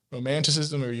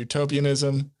romanticism or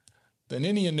utopianism than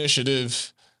any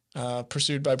initiative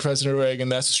pursued by President Reagan.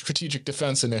 That's a Strategic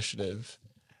Defense Initiative.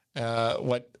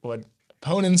 What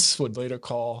opponents would later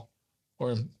call,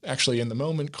 or actually in the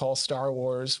moment call, Star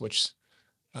Wars, which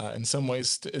in some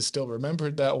ways is still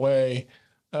remembered that way.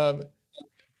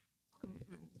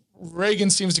 Reagan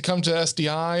seems to come to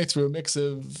SDI through a mix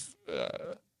of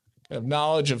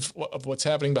knowledge of what's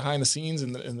happening behind the scenes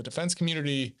in the defense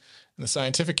community and the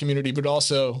scientific community, but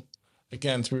also,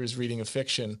 again, through his reading of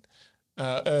fiction.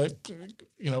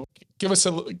 Give us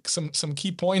some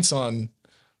key points on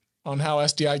how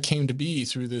SDI came to be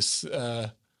through this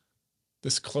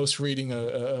close reading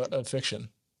of fiction.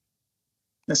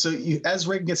 And so as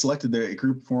Reagan gets elected, a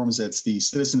group forms that's the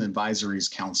Citizen Advisories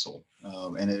Council,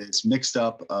 and it's made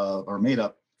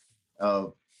up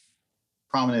of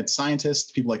prominent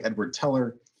scientists, people like Edward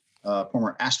Teller,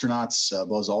 former astronauts.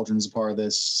 Buzz Aldrin is a part of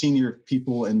this. Senior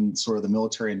people in sort of the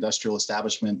military-industrial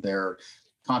establishment. There are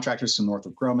contractors from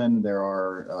Northrop Grumman. There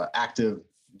are active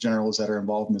generals that are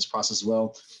involved in this process as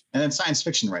well. And then science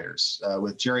fiction writers,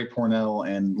 with Jerry Pournelle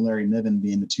and Larry Niven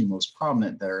being the two most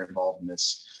prominent that are involved in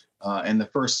this And the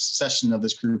first session of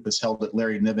this group was held at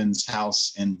Larry Niven's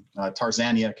house in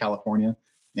Tarzania, California,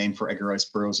 named for Edgar Rice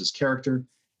Burroughs' character.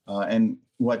 And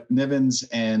what Nivens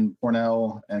and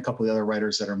Pournelle and a couple of the other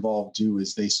writers that are involved do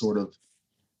is they sort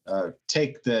of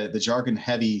take the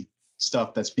jargon-heavy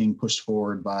stuff that's being pushed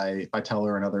forward by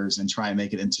Teller and others and try and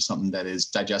make it into something that is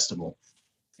digestible.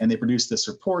 And they produce this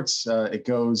report. It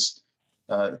goes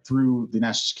through the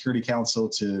National Security Council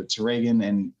to Reagan,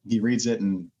 and he reads it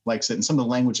and likes it. And some of the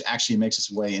language actually makes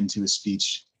its way into his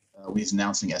speech when he's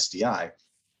announcing SDI.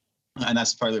 And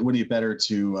that's probably, wouldn't it be better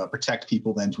to protect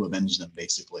people than to avenge them,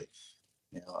 basically?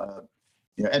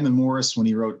 Edmund Morris, when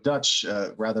he wrote Dutch,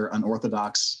 rather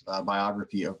unorthodox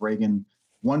biography of Reagan,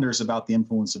 wonders about the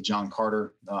influence of John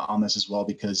Carter on this as well,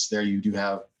 because there you do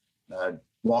have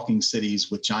walking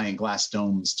cities with giant glass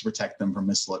domes to protect them from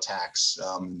missile attacks.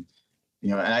 And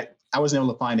I wasn't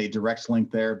able to find a direct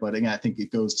link there, but again, I think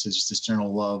it goes to just this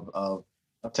general love of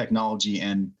technology,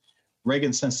 and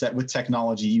Reagan sensed that with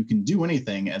technology, you can do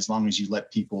anything as long as you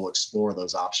let people explore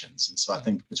those options. And so I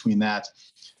think between that,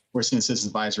 we're seeing the Citizens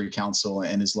Advisory Council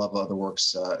and his love of other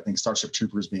works, I think Starship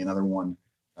Troopers being another one,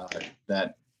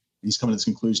 that he's coming to this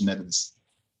conclusion that it's,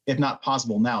 if not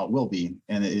possible now, it will be,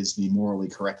 and it is the morally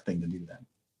correct thing to do then.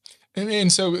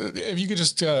 And so if you could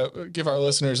just give our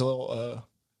listeners a little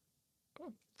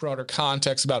broader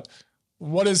context about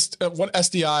what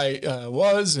SDI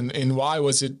was and why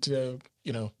was it,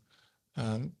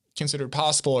 considered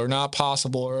possible or not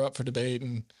possible or up for debate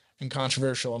and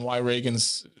controversial, and why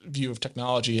Reagan's view of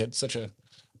technology had such a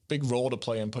big role to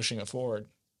play in pushing it forward.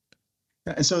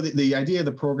 And so the idea of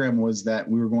the program was that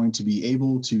we were going to be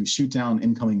able to shoot down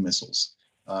incoming missiles.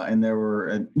 And there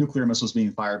were nuclear missiles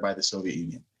being fired by the Soviet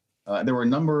Union. There were a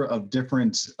number of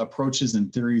different approaches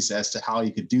and theories as to how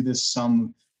you could do this.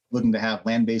 Some looking to have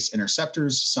land-based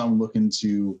interceptors, some looking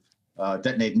to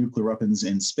detonate nuclear weapons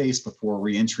in space before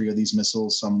re-entry of these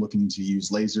missiles, some looking to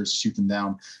use lasers to shoot them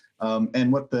down.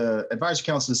 And what the Advisory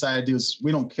Council decided to do is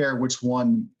we don't care which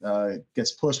one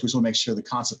gets pushed. We just want to make sure the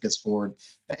concept gets forward.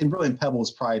 And Brilliant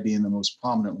Pebbles probably being the most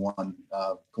prominent one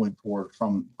going forward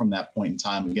from that point in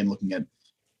time. Again, looking at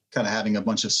kind of having a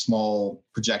bunch of small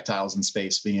projectiles in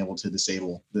space, being able to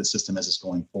disable the system as it's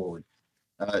going forward.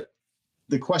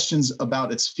 The questions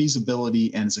about its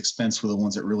feasibility and its expense were the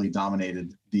ones that really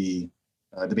dominated the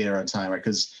debate around time, right?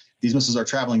 Because these missiles are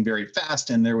traveling very fast,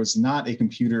 and there was not a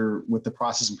computer with the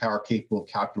processing power capable of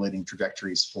calculating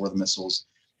trajectories for the missiles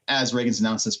as Reagan's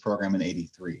announced this program in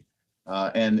 '83.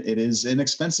 And it is an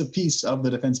expensive piece of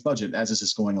the defense budget as this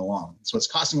is going along. So it's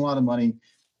costing a lot of money,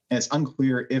 and it's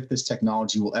unclear if this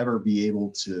technology will ever be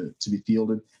able to be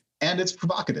fielded. And it's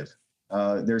provocative.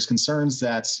 There's concerns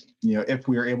that, if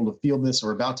we are able to field this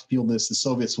or about to field this, the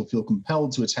Soviets will feel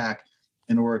compelled to attack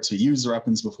in order to use their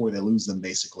weapons before they lose them,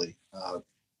 basically.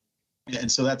 And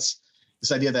so that's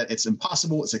this idea that it's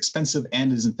impossible, it's expensive,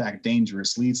 and is in fact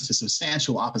dangerous leads to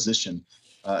substantial opposition.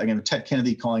 Again, Ted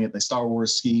Kennedy calling it the Star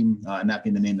Wars scheme, and that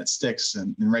being the name that sticks,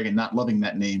 and Reagan not loving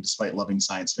that name despite loving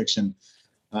science fiction.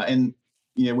 And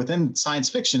within science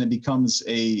fiction, it becomes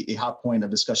a hot point of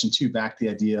discussion too, back to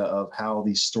the idea of how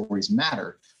these stories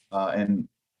matter, and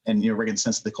Reagan's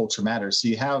sense that the culture matters. So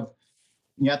you have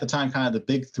at the time kind of the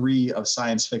big three of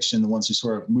science fiction, the ones who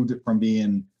sort of moved it from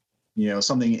being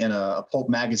something in a pulp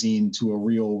magazine to a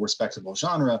real respectable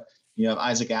genre. You have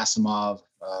Isaac Asimov,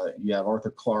 you have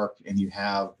Arthur Clarke, and you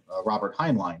have Robert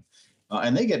Heinlein.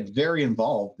 And they get very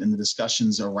involved in the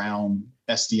discussions around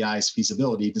SDI's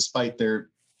feasibility, despite their,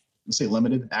 let's say,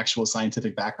 limited actual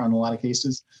scientific background in a lot of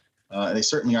cases. They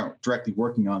certainly aren't directly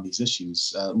working on these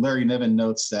issues. Larry Niven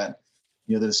notes that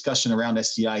the discussion around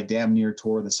SDI damn near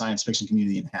tore the science fiction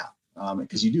community in half,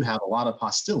 because you do have a lot of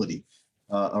hostility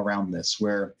around this,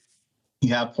 where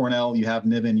you have Pournelle, you have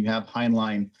Niven, you have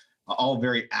Heinlein, all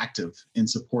very active in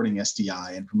supporting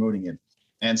SDI and promoting it.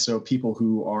 And so people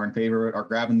who are in favor of it are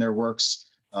grabbing their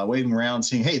works, waving around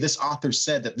saying, hey, this author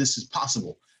said that this is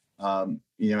possible, and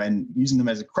using them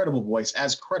as a credible voice,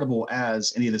 as credible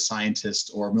as any of the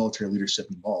scientists or military leadership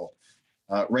involved.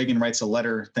 Reagan writes a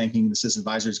letter thanking the Citizens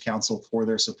Advisory Council for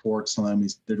their support, telling them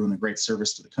they're doing a great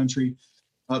service to the country.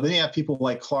 Then you have people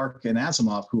like Clarke and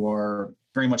Asimov who are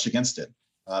very much against it.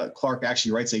 Clarke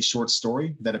actually writes a short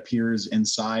story that appears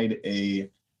inside a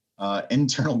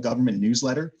internal government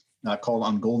newsletter called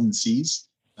On Golden Seas.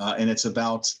 And it's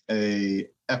about a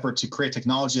effort to create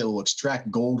technology that will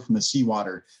extract gold from the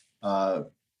seawater,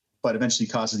 but eventually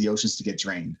causes the oceans to get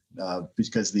drained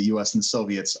because the US and the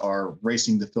Soviets are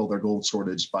racing to fill their gold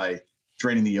shortage by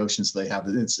draining the oceans. So they have,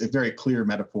 it's a very clear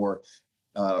metaphor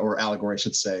or allegory, I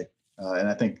should say. And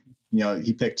I think,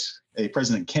 he picked a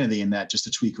President Kennedy in that just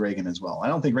to tweak Reagan as well. I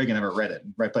don't think Reagan ever read it,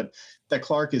 right? But that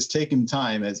Clarke has taken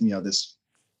time as, this,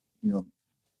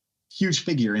 huge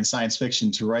figure in science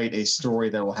fiction to write a story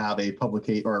that will have a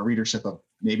publication or a readership of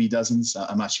maybe dozens.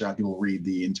 I'm not sure how people read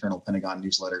the internal Pentagon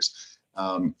newsletters.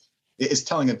 It's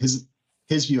telling of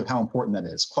his view of how important that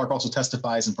is. Clarke also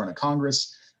testifies in front of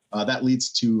Congress. That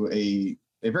leads to a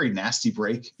very nasty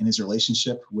break in his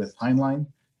relationship with Heinlein,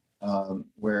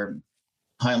 where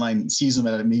Heinlein sees him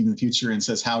at a meeting in the future and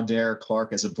says, "How dare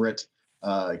Clarke, as a Brit,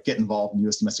 get involved in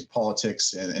U.S. domestic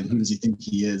politics, and who does he think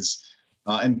he is?"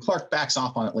 And Clarke backs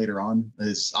off on it later on,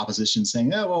 his opposition,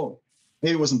 saying, "Yeah, well,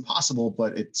 maybe it wasn't possible,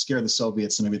 but it scared the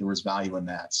Soviets, and maybe there was value in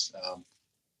that."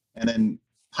 And then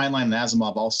Heinlein and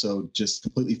Asimov also just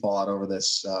completely fall out over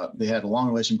this. They had a long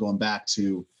relation going back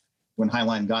to when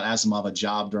Heinlein got Asimov a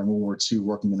job during World War II,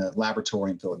 working in a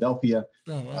laboratory in Philadelphia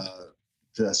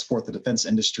to support the defense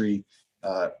industry.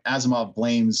 Asimov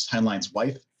blames Heinlein's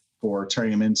wife for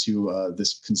turning him into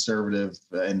this conservative,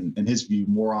 and in his view,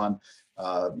 moron,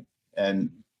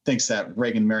 and thinks that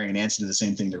Reagan marrying Nancy did the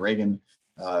same thing to Reagan.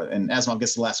 And Asimov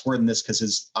gets the last word in this because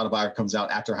his autobiography comes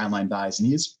out after Heinlein dies, and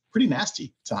he's pretty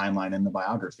nasty to Heinlein in the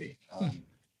biography.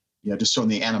 Just showing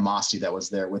the animosity that was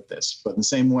there with this. But in the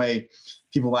same way,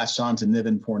 people latched on to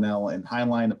Niven, Pournelle, and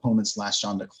Heinlein. Opponents latched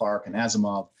on to Clarke and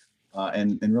Asimov.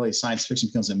 And really, science fiction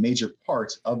becomes a major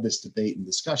part of this debate and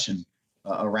discussion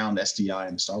around SDI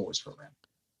and the Star Wars program.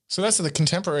 So that's the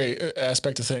contemporary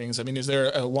aspect of things. I mean, is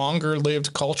there a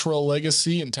longer-lived cultural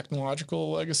legacy and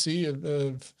technological legacy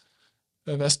of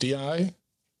SDI?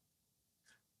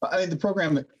 I mean, the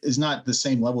program is not the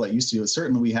same level it used to.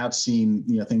 Certainly, we have seen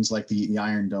things like the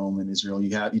Iron Dome in Israel.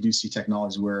 You do see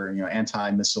technology where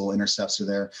anti-missile intercepts are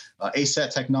there.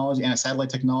 ASAT technology,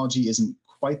 anti-satellite technology, isn't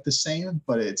quite the same,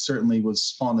 but it certainly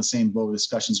was following the same boat of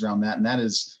discussions around that, and that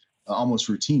is almost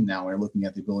routine now. We're looking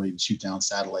at the ability to shoot down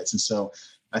satellites, and so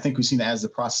I think we've seen that as the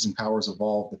processing powers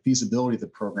evolve, the feasibility of the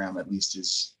program at least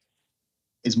is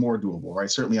more doable, right?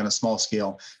 Certainly on a small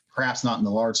scale, perhaps not in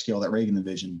the large scale that Reagan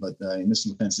envisioned, but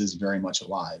missile defense is very much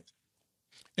alive.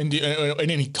 And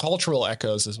any cultural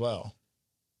echoes as well?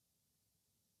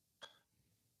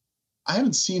 I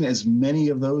haven't seen as many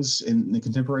of those in the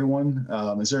contemporary one.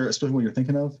 Is there especially what you're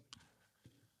thinking of?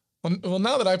 Well,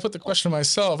 now that I put the question to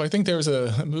myself, I think there was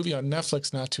a movie on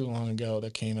Netflix not too long ago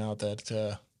that came out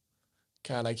that,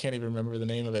 God, I can't even remember the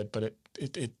name of it, but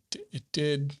it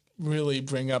did really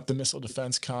bring up the missile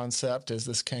defense concept as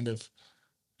this kind of,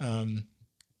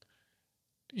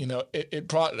 it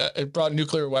brought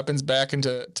nuclear weapons back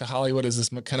into Hollywood as this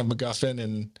kind of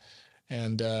MacGuffin,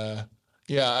 and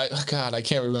God, I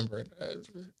can't remember it.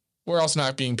 We're also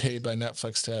not being paid by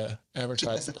Netflix to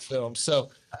advertise the film, so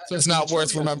it's not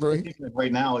worth remembering.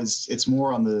 Right now it's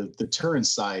more on the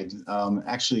deterrence side.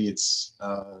 Actually, it's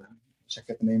check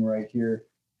out the name right here.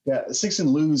 Yeah,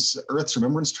 Cixin Liu's Earth's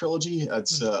Remembrance trilogy.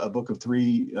 It's a book of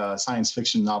 3 science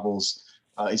fiction novels.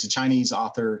 He's a Chinese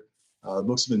author. The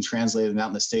books have been translated out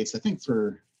in the States, I think,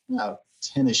 for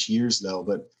 10-ish years though.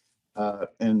 But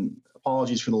and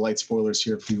apologies for the light spoilers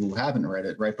here for people who haven't read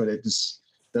it, right? But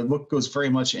the book goes very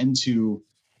much into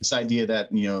this idea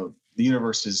that the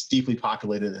universe is deeply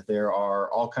populated, that there are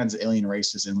all kinds of alien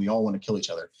races, and we all want to kill each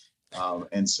other.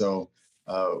 And so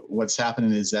what's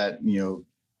happening is that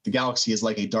the galaxy is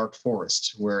like a dark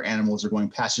forest where animals are going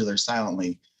past each other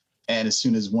silently, and as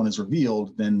soon as one is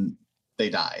revealed, then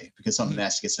they die because something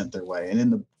has to get sent their way. And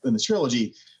in the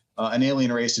trilogy, an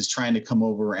alien race is trying to come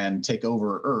over and take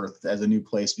over Earth as a new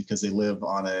place because they live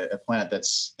on a planet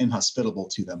that's inhospitable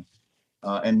to them.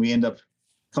 And we end up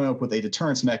coming up with a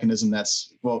deterrence mechanism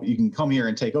that's, well, you can come here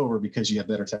and take over because you have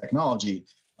better technology.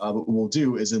 But what we'll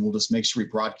do is then we'll just make sure we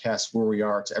broadcast where we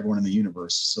are to everyone in the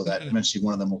universe so that eventually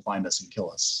one of them will find us and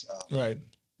kill us. Right.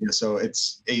 So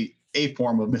it's a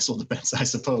form of missile defense, I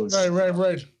suppose.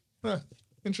 Right. Huh.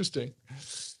 Interesting.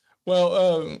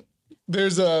 Well,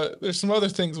 there's some other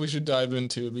things we should dive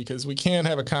into, because we can't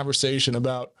have a conversation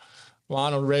about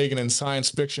Ronald Reagan and science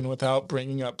fiction without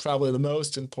bringing up probably the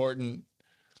most important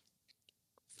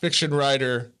fiction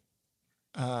writer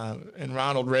in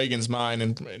Ronald Reagan's mind,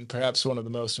 and perhaps one of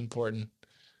the most important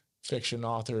fiction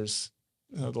authors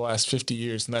of the last 50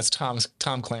 years, and that's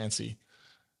Tom Clancy.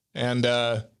 And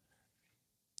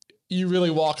you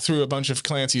really walk through a bunch of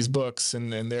Clancy's books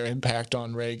and their impact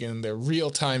on Reagan, their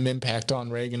real-time impact on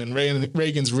Reagan, and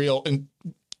Reagan's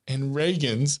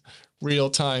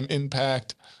real-time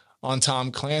impact on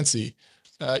Tom Clancy.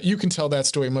 You can tell that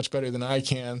story much better than I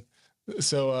can.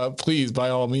 So please, by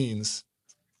all means.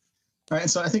 All right.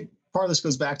 So I think part of this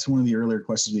goes back to one of the earlier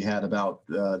questions we had about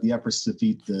the efforts to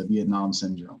defeat the Vietnam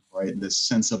syndrome, right? This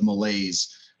sense of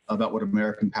malaise about what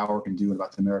American power can do and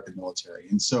about the American military.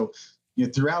 And so,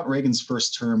 throughout Reagan's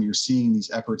first term, you're seeing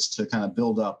these efforts to kind of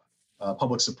build up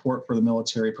public support for the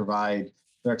military, provide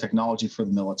better technology for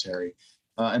the military.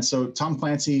 And so Tom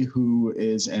Clancy, who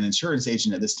is an insurance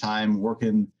agent at this time,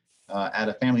 working at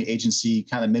a family agency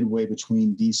kind of midway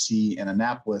between DC and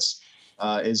Annapolis,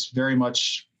 is very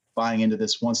much buying into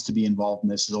this, wants to be involved in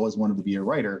this, has always wanted to be a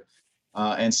writer.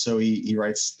 And so he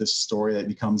writes this story that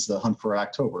becomes The Hunt for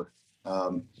October,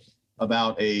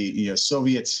 about a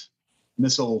Soviet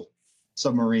missile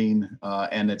submarine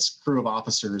and its crew of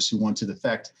officers who want to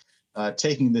defect,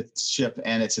 taking the ship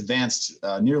and its advanced,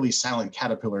 nearly silent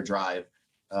Caterpillar drive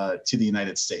to the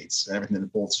United States, and everything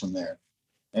that bolts from there.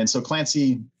 And so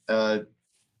Clancy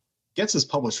gets this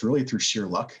published really through sheer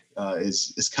luck,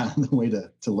 is kind of the way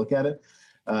to look at it.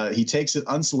 He takes it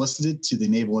unsolicited to the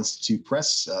Naval Institute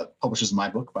Press, publishes my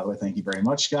book, by the way. Thank you very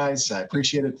much, guys. I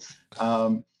appreciate it.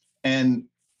 And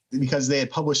because they had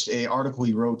published a article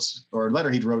he wrote, or a letter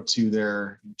he wrote to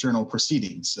their journal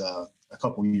Proceedings a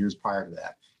couple of years prior to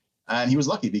that. And he was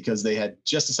lucky because they had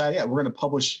just decided, yeah, we're going to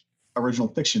publish original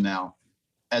fiction now,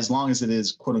 as long as it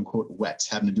is quote unquote wet,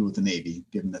 having to do with the Navy,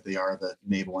 given that they are the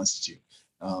Naval Institute.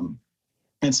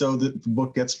 And so the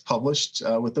book gets published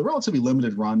with a relatively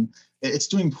limited run. It's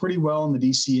doing pretty well in the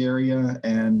DC area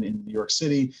and in New York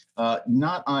City,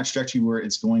 not on a trajectory where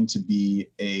it's going to be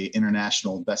a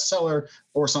international bestseller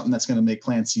or something that's going to make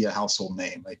Clancy a household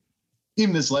name. Like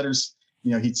even his letters,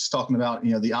 he's talking about,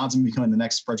 the odds of becoming the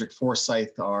next Frederick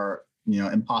Forsyth are,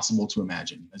 impossible to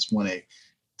imagine. It's won a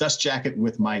dust jacket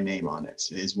with my name on it,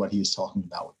 is what he is talking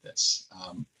about with this.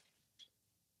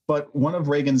 But one of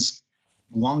Reagan's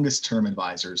longest term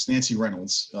advisors, Nancy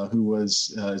Reynolds, who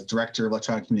was director of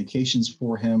electronic communications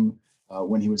for him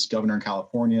when he was governor in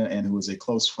California, and who was a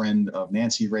close friend of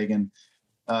Nancy Reagan,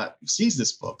 sees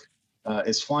this book,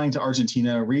 is flying to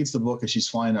Argentina, reads the book as she's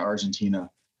flying to Argentina,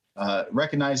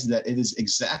 recognizes that it is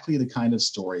exactly the kind of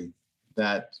story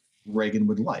that Reagan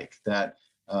would like, that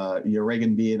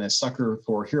Reagan being a sucker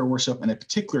for hero worship and a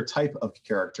particular type of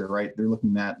character, right? They're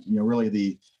looking at, really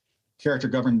the character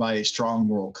governed by a strong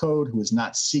moral code, who is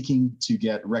not seeking to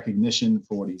get recognition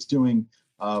for what he's doing,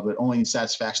 but only in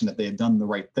satisfaction that they have done the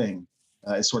right thing,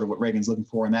 is sort of what Reagan's looking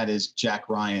for. And that is Jack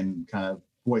Ryan, kind of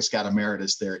Boy Scout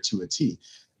emeritus there to a T.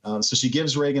 So she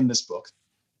gives Reagan this book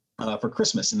for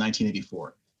Christmas in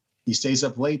 1984. He stays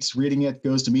up late reading it,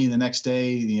 goes to meeting the next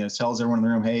day, tells everyone in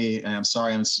the room, hey, I'm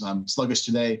sorry, I'm sluggish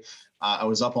today. I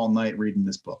was up all night reading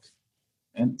this book.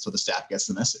 And so the staff gets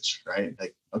the message, right?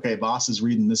 Like, okay, boss is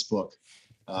reading this book.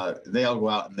 They all go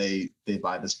out and they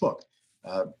buy this book.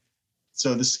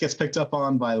 So this gets picked up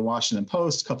on by the Washington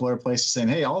Post, a couple other places saying,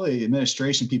 hey, all the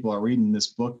administration people are reading this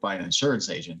book by an insurance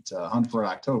agent, Hunt for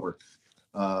October.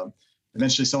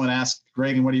 Eventually someone asked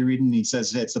Reagan, what are you reading? And he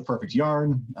says, hey, it's The Perfect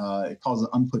Yarn. It calls it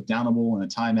Unputdownable in a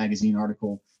Time magazine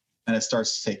article, and it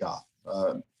starts to take off.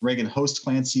 Reagan hosts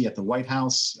Clancy at the White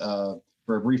House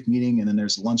for a brief meeting, and then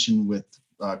there's luncheon with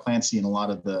Clancy and a lot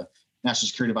of the national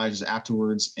security advisors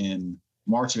afterwards in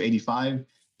March of '85.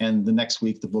 And the next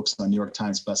week, the book's on the New York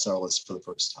Times bestseller list for the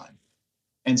first time.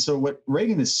 And so what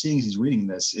Reagan is seeing as he's reading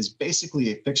this is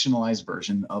basically a fictionalized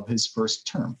version of his first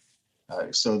term.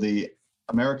 So the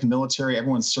American military,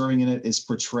 everyone serving in it, is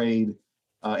portrayed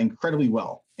incredibly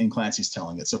well in Clancy's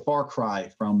telling. It's a far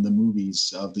cry from the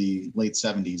movies of the late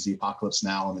 70s, The Apocalypse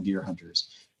Now and The Deer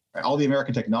Hunters. Right? All the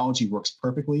American technology works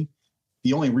perfectly.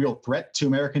 The only real threat to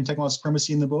American technological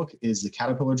supremacy in the book is the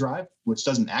Caterpillar drive, which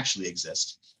doesn't actually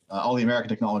exist. All the American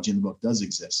technology in the book does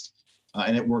exist,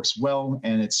 and it works well.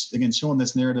 And it's, again, showing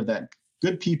this narrative that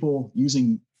good people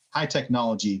using high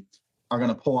technology are going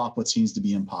to pull off what seems to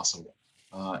be impossible.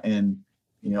 And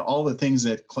all the things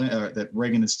that that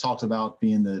Reagan has talked about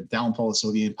being the downfall of the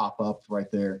Soviet pop up right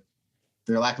there,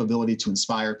 their lack of ability to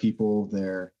inspire people,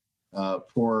 their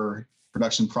poor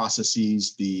production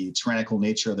processes, the tyrannical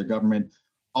nature of their government,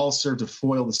 all serve to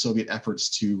foil the Soviet efforts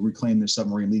to reclaim their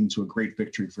submarine, leading to a great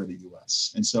victory for the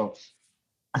U.S. And so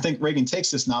I think Reagan takes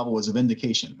this novel as a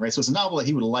vindication, right? So it's a novel that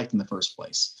he would have liked in the first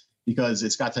place because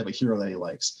it's got to have a hero that he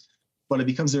likes. But it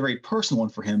becomes a very personal one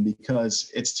for him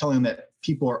because it's telling him that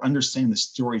people are understanding the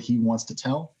story he wants to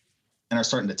tell and are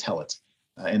starting to tell it.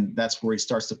 And that's where he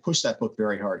starts to push that book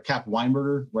very hard. Cap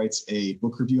Weinberger writes a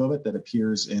book review of it that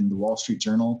appears in the Wall Street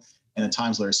Journal and the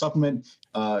Times Later Supplement,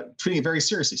 treating it very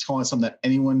seriously. He's calling it something that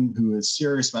anyone who is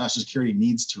serious about national security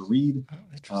needs to read.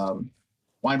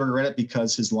 Weinberger read it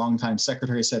because his longtime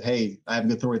secretary said, hey, I have a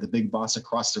good authority. The big boss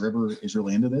across the river is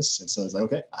really into this. And so he's like,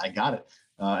 okay, I got it.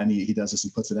 And he does this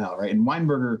and puts it out, right? And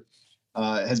Weinberger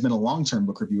has been a long-term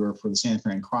book reviewer for the San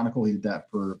Fran Chronicle. He did that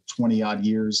for 20 odd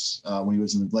years when he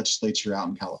was in the legislature out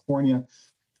in California,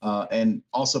 and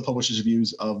also publishes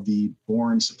reviews of the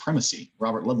Born Supremacy,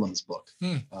 Robert Ludlum's book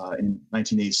in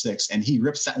 1986. And he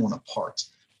rips that one apart.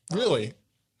 Really?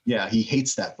 Yeah, he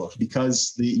hates that book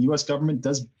because the U.S. government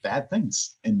does bad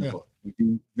things in the book. We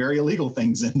do very illegal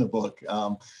things in the book.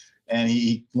 And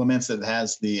he laments that it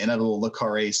has the inevitable Le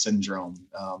Carré syndrome,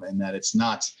 and that it's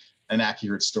not an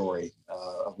accurate story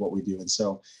of what we do. And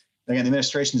so, again, the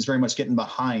administration is very much getting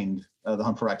behind the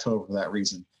Hunt for October for that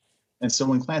reason. And so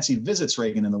when Clancy visits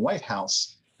Reagan in the White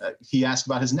House, he asks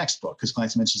about his next book, because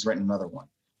Clancy mentions he's writing another one.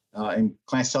 And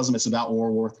Clancy tells him it's about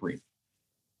World War III.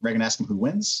 Reagan asks him who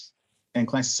wins, and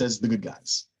Clancy says the good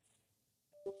guys.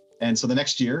 And so the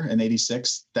next year, in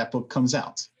 86, that book comes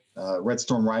out, Red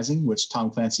Storm Rising, which Tom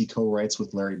Clancy co-writes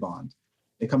with Larry Bond.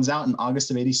 It comes out in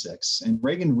August of 86, and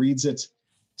Reagan reads it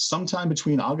sometime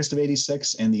between August of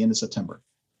 86 and the end of September.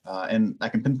 And I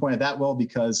can pinpoint it that well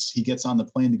because he gets on the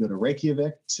plane to go to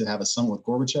Reykjavik to have a summit with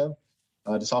Gorbachev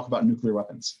to talk about nuclear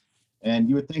weapons. And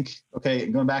you would think, okay,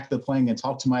 going back to the plane and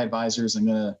talk to my advisors, I'm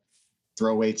going to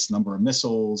throw weights, number of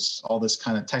missiles, all this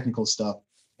kind of technical stuff.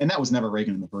 And that was never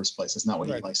Reagan in the first place. That's not what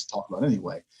he likes to talk about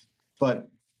anyway. But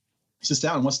he sits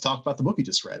down and wants to talk about the book he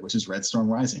just read, which is Red Storm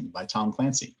Rising by Tom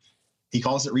Clancy. He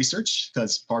calls it research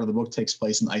because part of the book takes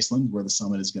place in Iceland, where the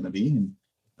summit is going to be. And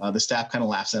the staff kind of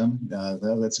laughs at him.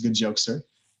 That's a good joke, sir.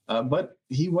 But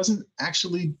he wasn't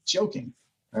actually joking.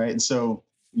 All right. And so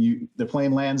the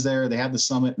plane lands there. They have the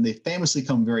summit, and they famously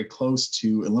come very close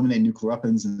to eliminate nuclear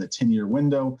weapons in the 10-year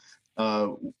window.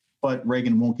 But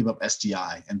Reagan won't give up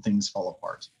SDI, and things fall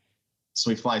apart.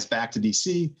 So he flies back to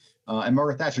D.C., and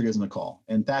Margaret Thatcher gives him a call.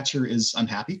 And Thatcher is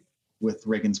unhappy with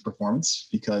Reagan's performance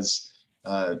because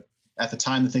at the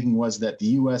time, the thinking was that the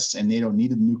U.S. and NATO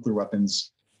needed nuclear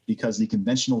weapons because the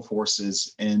conventional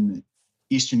forces in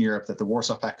Eastern Europe that the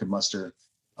Warsaw Pact could muster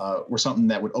were something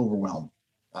that would overwhelm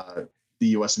the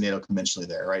U.S. and NATO conventionally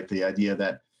there, right? The idea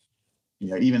that,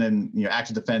 even in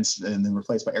active defense and then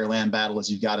replaced by air-land battle is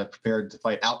you've got to prepare to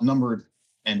fight outnumbered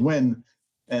and win,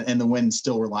 and the win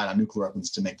still relied on nuclear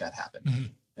weapons to make that happen. Mm-hmm.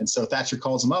 And so Thatcher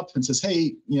calls him up and says,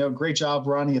 hey, great job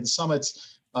running at the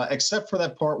summits, except for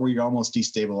that part where you almost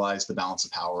destabilized the balance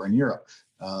of power in Europe.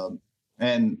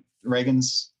 And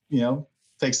Reagan's,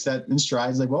 takes that in stride.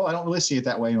 He's like, well, I don't really see it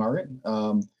that way, Margaret.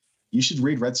 You should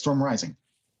read Red Storm Rising.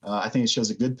 I think it shows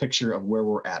a good picture of where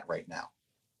we're at right now.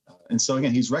 And so,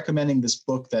 again, he's recommending this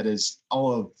book that is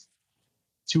all of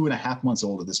 2.5 months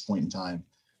old at this point in time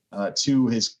to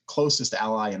his closest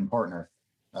ally and partner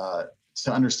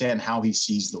to understand how he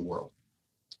sees the world.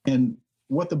 And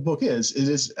what the book is, it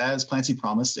is, as Clancy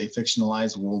promised, a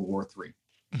fictionalized World War III.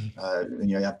 Mm-hmm.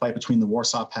 You have a fight between the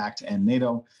Warsaw Pact and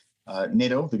NATO.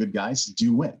 NATO, the good guys,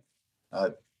 do win.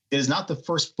 It is not the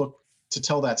first book to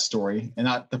tell that story, and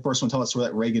not the first one to tell that story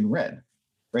that Reagan read.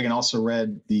 Reagan also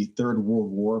read The Third World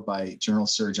War by General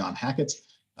Sir John Hackett,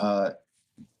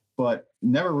 but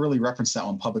never really referenced that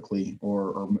one publicly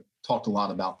or talked a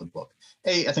lot about the book.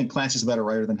 I think Clancy's a better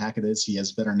writer than Hackett is. He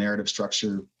has better narrative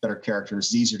structure, better characters.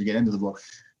 It's easier to get into the book.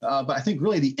 But I think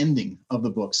really the ending of the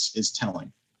books is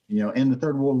telling. In the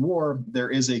Third World War, there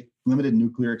is a limited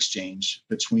nuclear exchange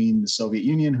between the Soviet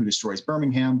Union, who destroys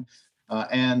Birmingham,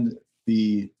 and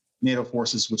the NATO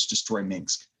forces, which destroy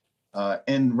Minsk.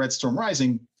 In Red Storm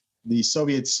Rising, the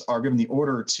Soviets are given the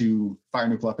order to fire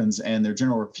nuclear weapons, and their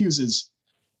general refuses,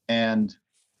 and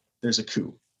there's a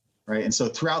coup, right? And so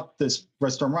throughout this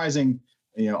Red Storm Rising,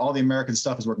 all the American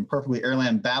stuff is working perfectly.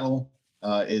 Airland battle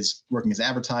is working as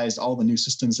advertised. All the new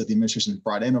systems that the administration has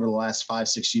brought in over the last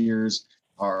 5-6 years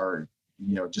are,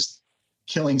 just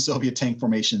killing Soviet tank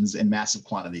formations in massive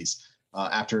quantities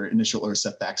after initial early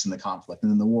setbacks in the conflict.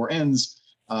 And then the war ends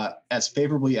as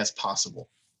favorably as possible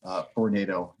for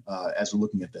NATO as we're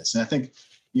looking at this. And I think,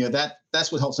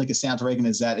 that's what helps make it sound to Reagan,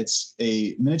 is that it's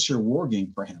a miniature war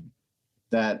game for him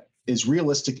that is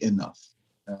realistic enough.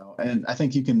 And I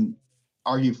think you can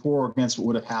argue for or against what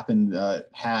would have happened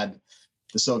had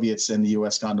the Soviets and the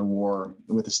U.S. gone to war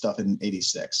with the stuff in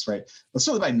 86, right? But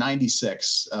certainly by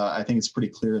 96, I think it's pretty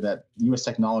clear that U.S.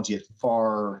 technology had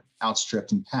far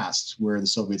outstripped and passed where the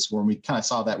Soviets were. And we kind of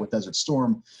saw that with Desert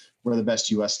Storm, where the best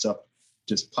U.S. stuff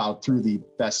just plowed through the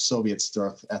best Soviet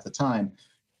stuff at the time.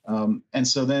 And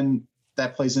so then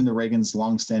that plays into Reagan's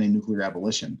longstanding nuclear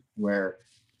abolition, where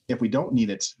if we don't need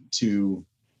it to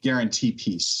guarantee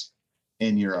peace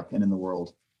in Europe and in the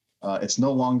world, it's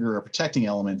no longer a protecting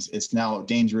element. It's now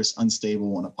dangerous,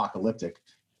 unstable, and apocalyptic.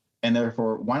 And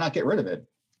therefore, why not get rid of it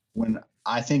when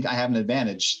I think I have an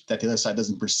advantage that the other side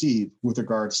doesn't perceive with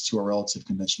regards to our relative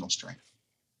conventional strength?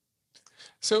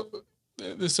 So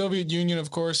the Soviet Union,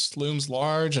 of course, looms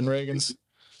large, and Reagan's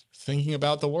thinking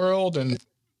about the world and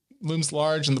looms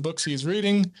large in the books he's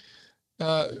reading.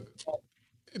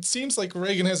 It seems like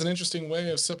Reagan has an interesting way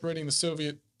of separating the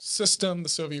Soviet system, the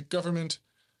Soviet government,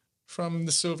 from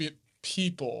the Soviet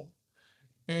people.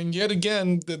 And yet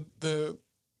again, the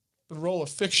role of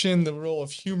fiction, the role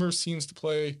of humor seems to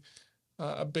play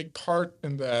a big part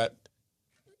in that.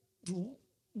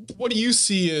 What do you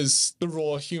see as the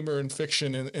role of humor and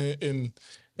fiction in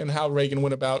how Reagan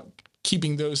went about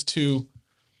keeping those two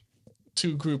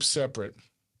groups separate?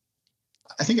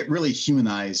 I think it really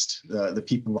humanized the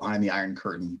people behind the Iron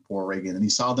Curtain for Reagan, and he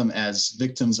saw them as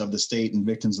victims of the state and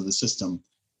victims of the system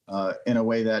in a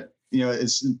way that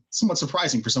is somewhat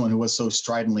surprising for someone who was so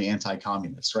stridently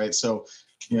anti-communist, right? So,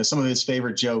 some of his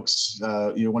favorite jokes,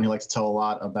 one he liked to tell a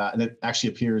lot about, and it actually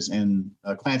appears in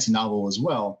a Clancy novel as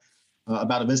well,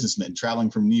 about a businessman traveling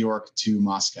from New York to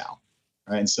Moscow,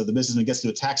 right? And so the businessman gets to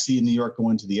a taxi in New York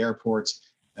going to the airport,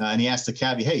 and he asks the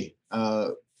cabbie, "Hey,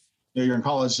 you're in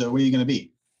college, where are you going to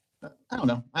be?" "I don't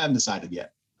know. I haven't decided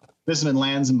yet." Businessman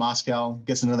lands in Moscow,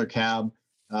 gets another cab.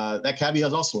 That cabbie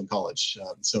is also in college,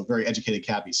 so very educated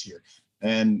cabbies here.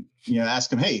 And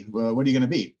ask him, "Hey, what are you going to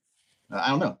be?" "I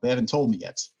don't know. They haven't told me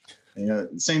yet."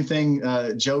 Same thing,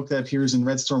 joke that appears in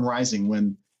Red Storm Rising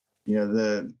when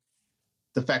the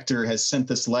defector has sent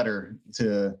this letter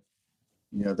to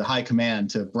the high command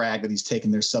to brag that he's taken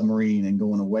their submarine and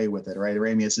going away with it, right?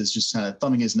 Arrhenius is just kind of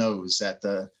thumbing his nose at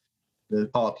the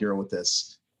Politburo with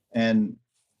this. And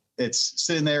it's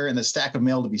sitting there in the stack of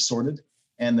mail to be sorted.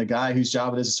 And the guy whose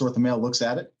job it is to sort the mail looks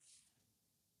at it.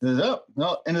 "Oh,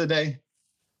 well, end of the day,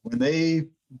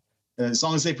 as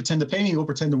long as they pretend to pay me, we'll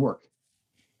pretend to work."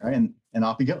 Right? And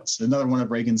off he goes. Another one of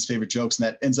Reagan's favorite jokes, and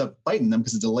that ends up biting them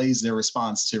because it delays their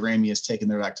response to Arrhenius taking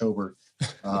their October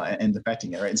and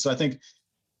defecting it. Right. And so I think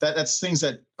that's things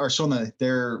that are shown that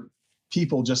they're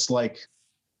people just like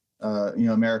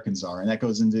Americans are, and that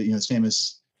goes into his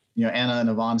famous Anna and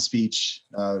Yvonne speech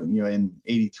in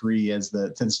 '83 as the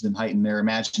tension and heightened. They're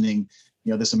imagining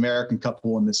this American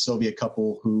couple and this Soviet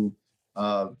couple who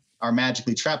are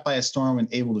magically trapped by a storm and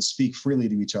able to speak freely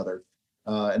to each other,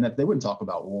 and that they wouldn't talk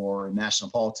about war and national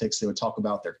politics. They would talk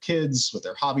about their kids, what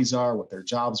their hobbies are, what their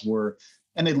jobs were,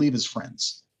 and they'd leave as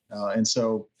friends. And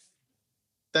so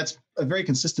that's a very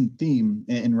consistent theme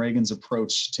in Reagan's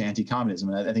approach to anti-communism.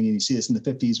 And I think you see this in the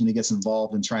 50s when he gets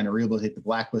involved in trying to rehabilitate the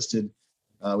blacklisted,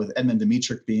 with Edmund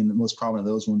Dmytryk being the most prominent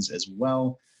of those ones as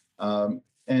well.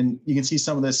 And you can see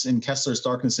some of this in Kessler's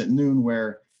Darkness at Noon,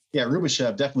 where,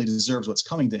 Rubyshev definitely deserves what's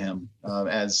coming to him,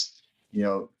 as,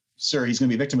 sure, he's going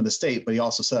to be a victim of the state, but he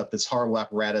also set up this horrible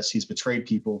apparatus. He's betrayed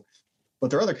people. But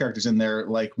there are other characters in there,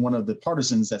 like one of the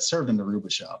partisans that served under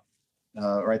Rubyshev,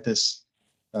 right? This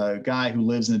guy who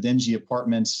lives in a dingy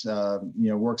apartment,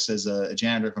 works as a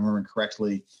janitor, if I'm remembering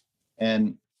correctly.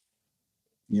 And,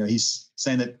 he's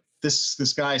saying that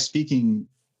this guy speaking,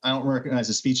 I don't recognize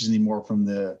the speeches anymore from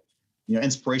the,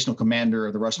 inspirational commander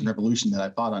of the Russian Revolution that I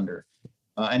fought under.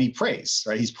 And he prays,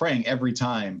 right? He's praying every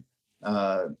time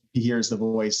he hears the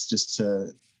voice, just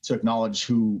to acknowledge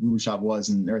who Rubyshev was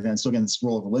and everything. And so again, this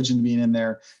role of religion being in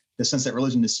there, the sense that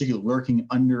religion is secretly lurking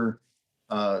under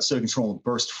Soviet control and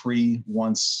burst free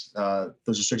once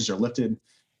those restrictions are lifted.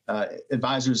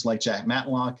 Advisors like Jack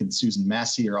Matlock and Susan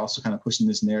Massey are also kind of pushing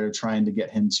this narrative, trying to get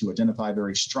him to identify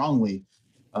very strongly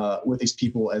with these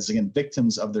people as, again,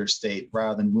 victims of their state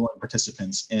rather than willing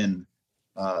participants in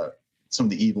some of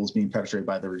the evils being perpetrated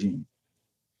by the regime.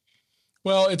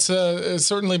 Well, it's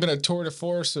certainly been a tour de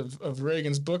force of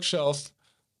Reagan's bookshelf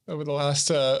over the last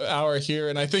hour here.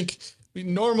 And I think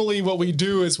normally what we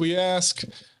do is we ask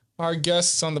our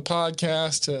guests on the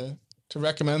podcast to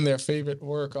recommend their favorite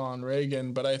work on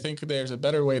Reagan. But I think there's a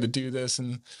better way to do this,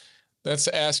 and that's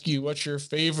to ask you what's your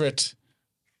favorite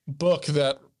book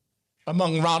that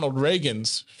among Ronald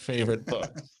Reagan's favorite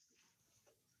books.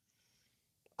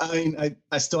 I mean,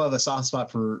 I still have a soft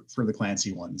spot for the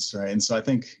Clancy ones, right? And so I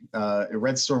think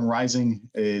Red Storm Rising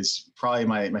is probably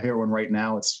my favorite one right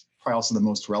now. It's probably also the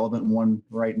most relevant one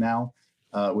right now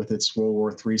with its World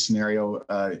War III scenario.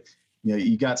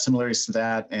 You got similarities to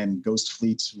that and Ghost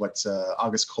Fleet, what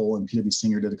August Cole and P.W.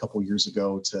 Singer did a couple of years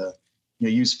ago to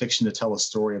use fiction to tell a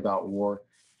story about war.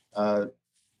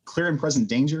 Clear and Present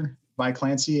Danger by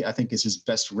Clancy, I think, is his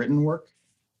best written work.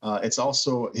 It's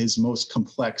also his most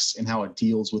complex in how it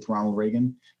deals with Ronald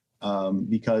Reagan,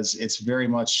 because it's very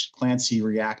much Clancy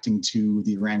reacting to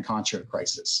the Iran-Contra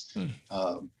crisis.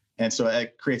 And so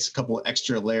it creates a couple of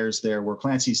extra layers there where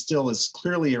Clancy still is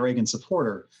clearly a Reagan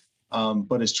supporter,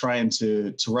 but is trying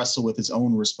to wrestle with his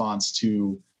own response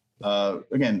to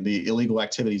again, the illegal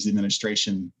activities of the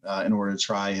administration in order to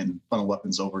try and funnel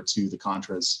weapons over to the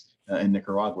Contras in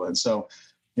Nicaragua. And so,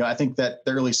 I think that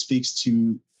really speaks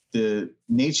to the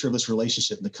nature of this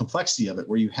relationship, the complexity of it,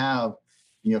 where you have,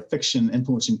 fiction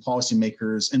influencing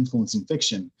policymakers, influencing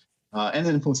fiction, and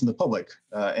then influencing the public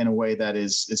in a way that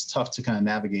is tough to kind of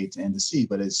navigate and to see,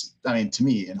 but is, to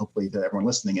me, and hopefully to everyone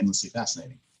listening, endlessly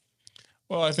fascinating.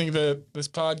 Well, I think that this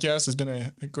podcast has been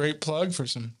a great plug for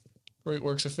some great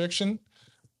works of fiction,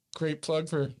 great plug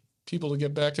for people to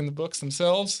get back in the books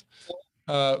themselves.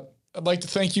 I'd like to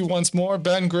thank you once more,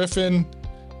 Ben Griffin,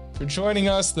 for joining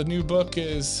us. The new book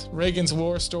is Reagan's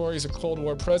War Stories, A Cold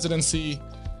War Presidency,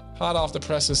 hot off the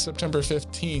presses, September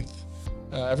 15th.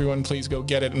 Everyone, please go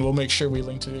get it, and we'll make sure we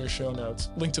link to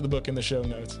the book in the show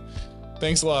notes.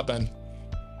 Thanks a lot, Ben. Thank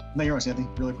you very much, Anthony.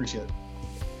 Really appreciate it.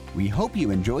 We hope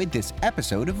you enjoyed this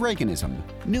episode of Reaganism.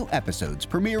 New episodes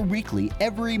premiere weekly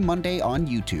every Monday on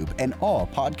YouTube and all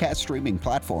podcast streaming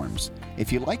platforms.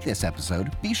 If you like this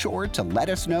episode, be sure to let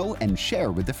us know and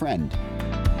share with a friend.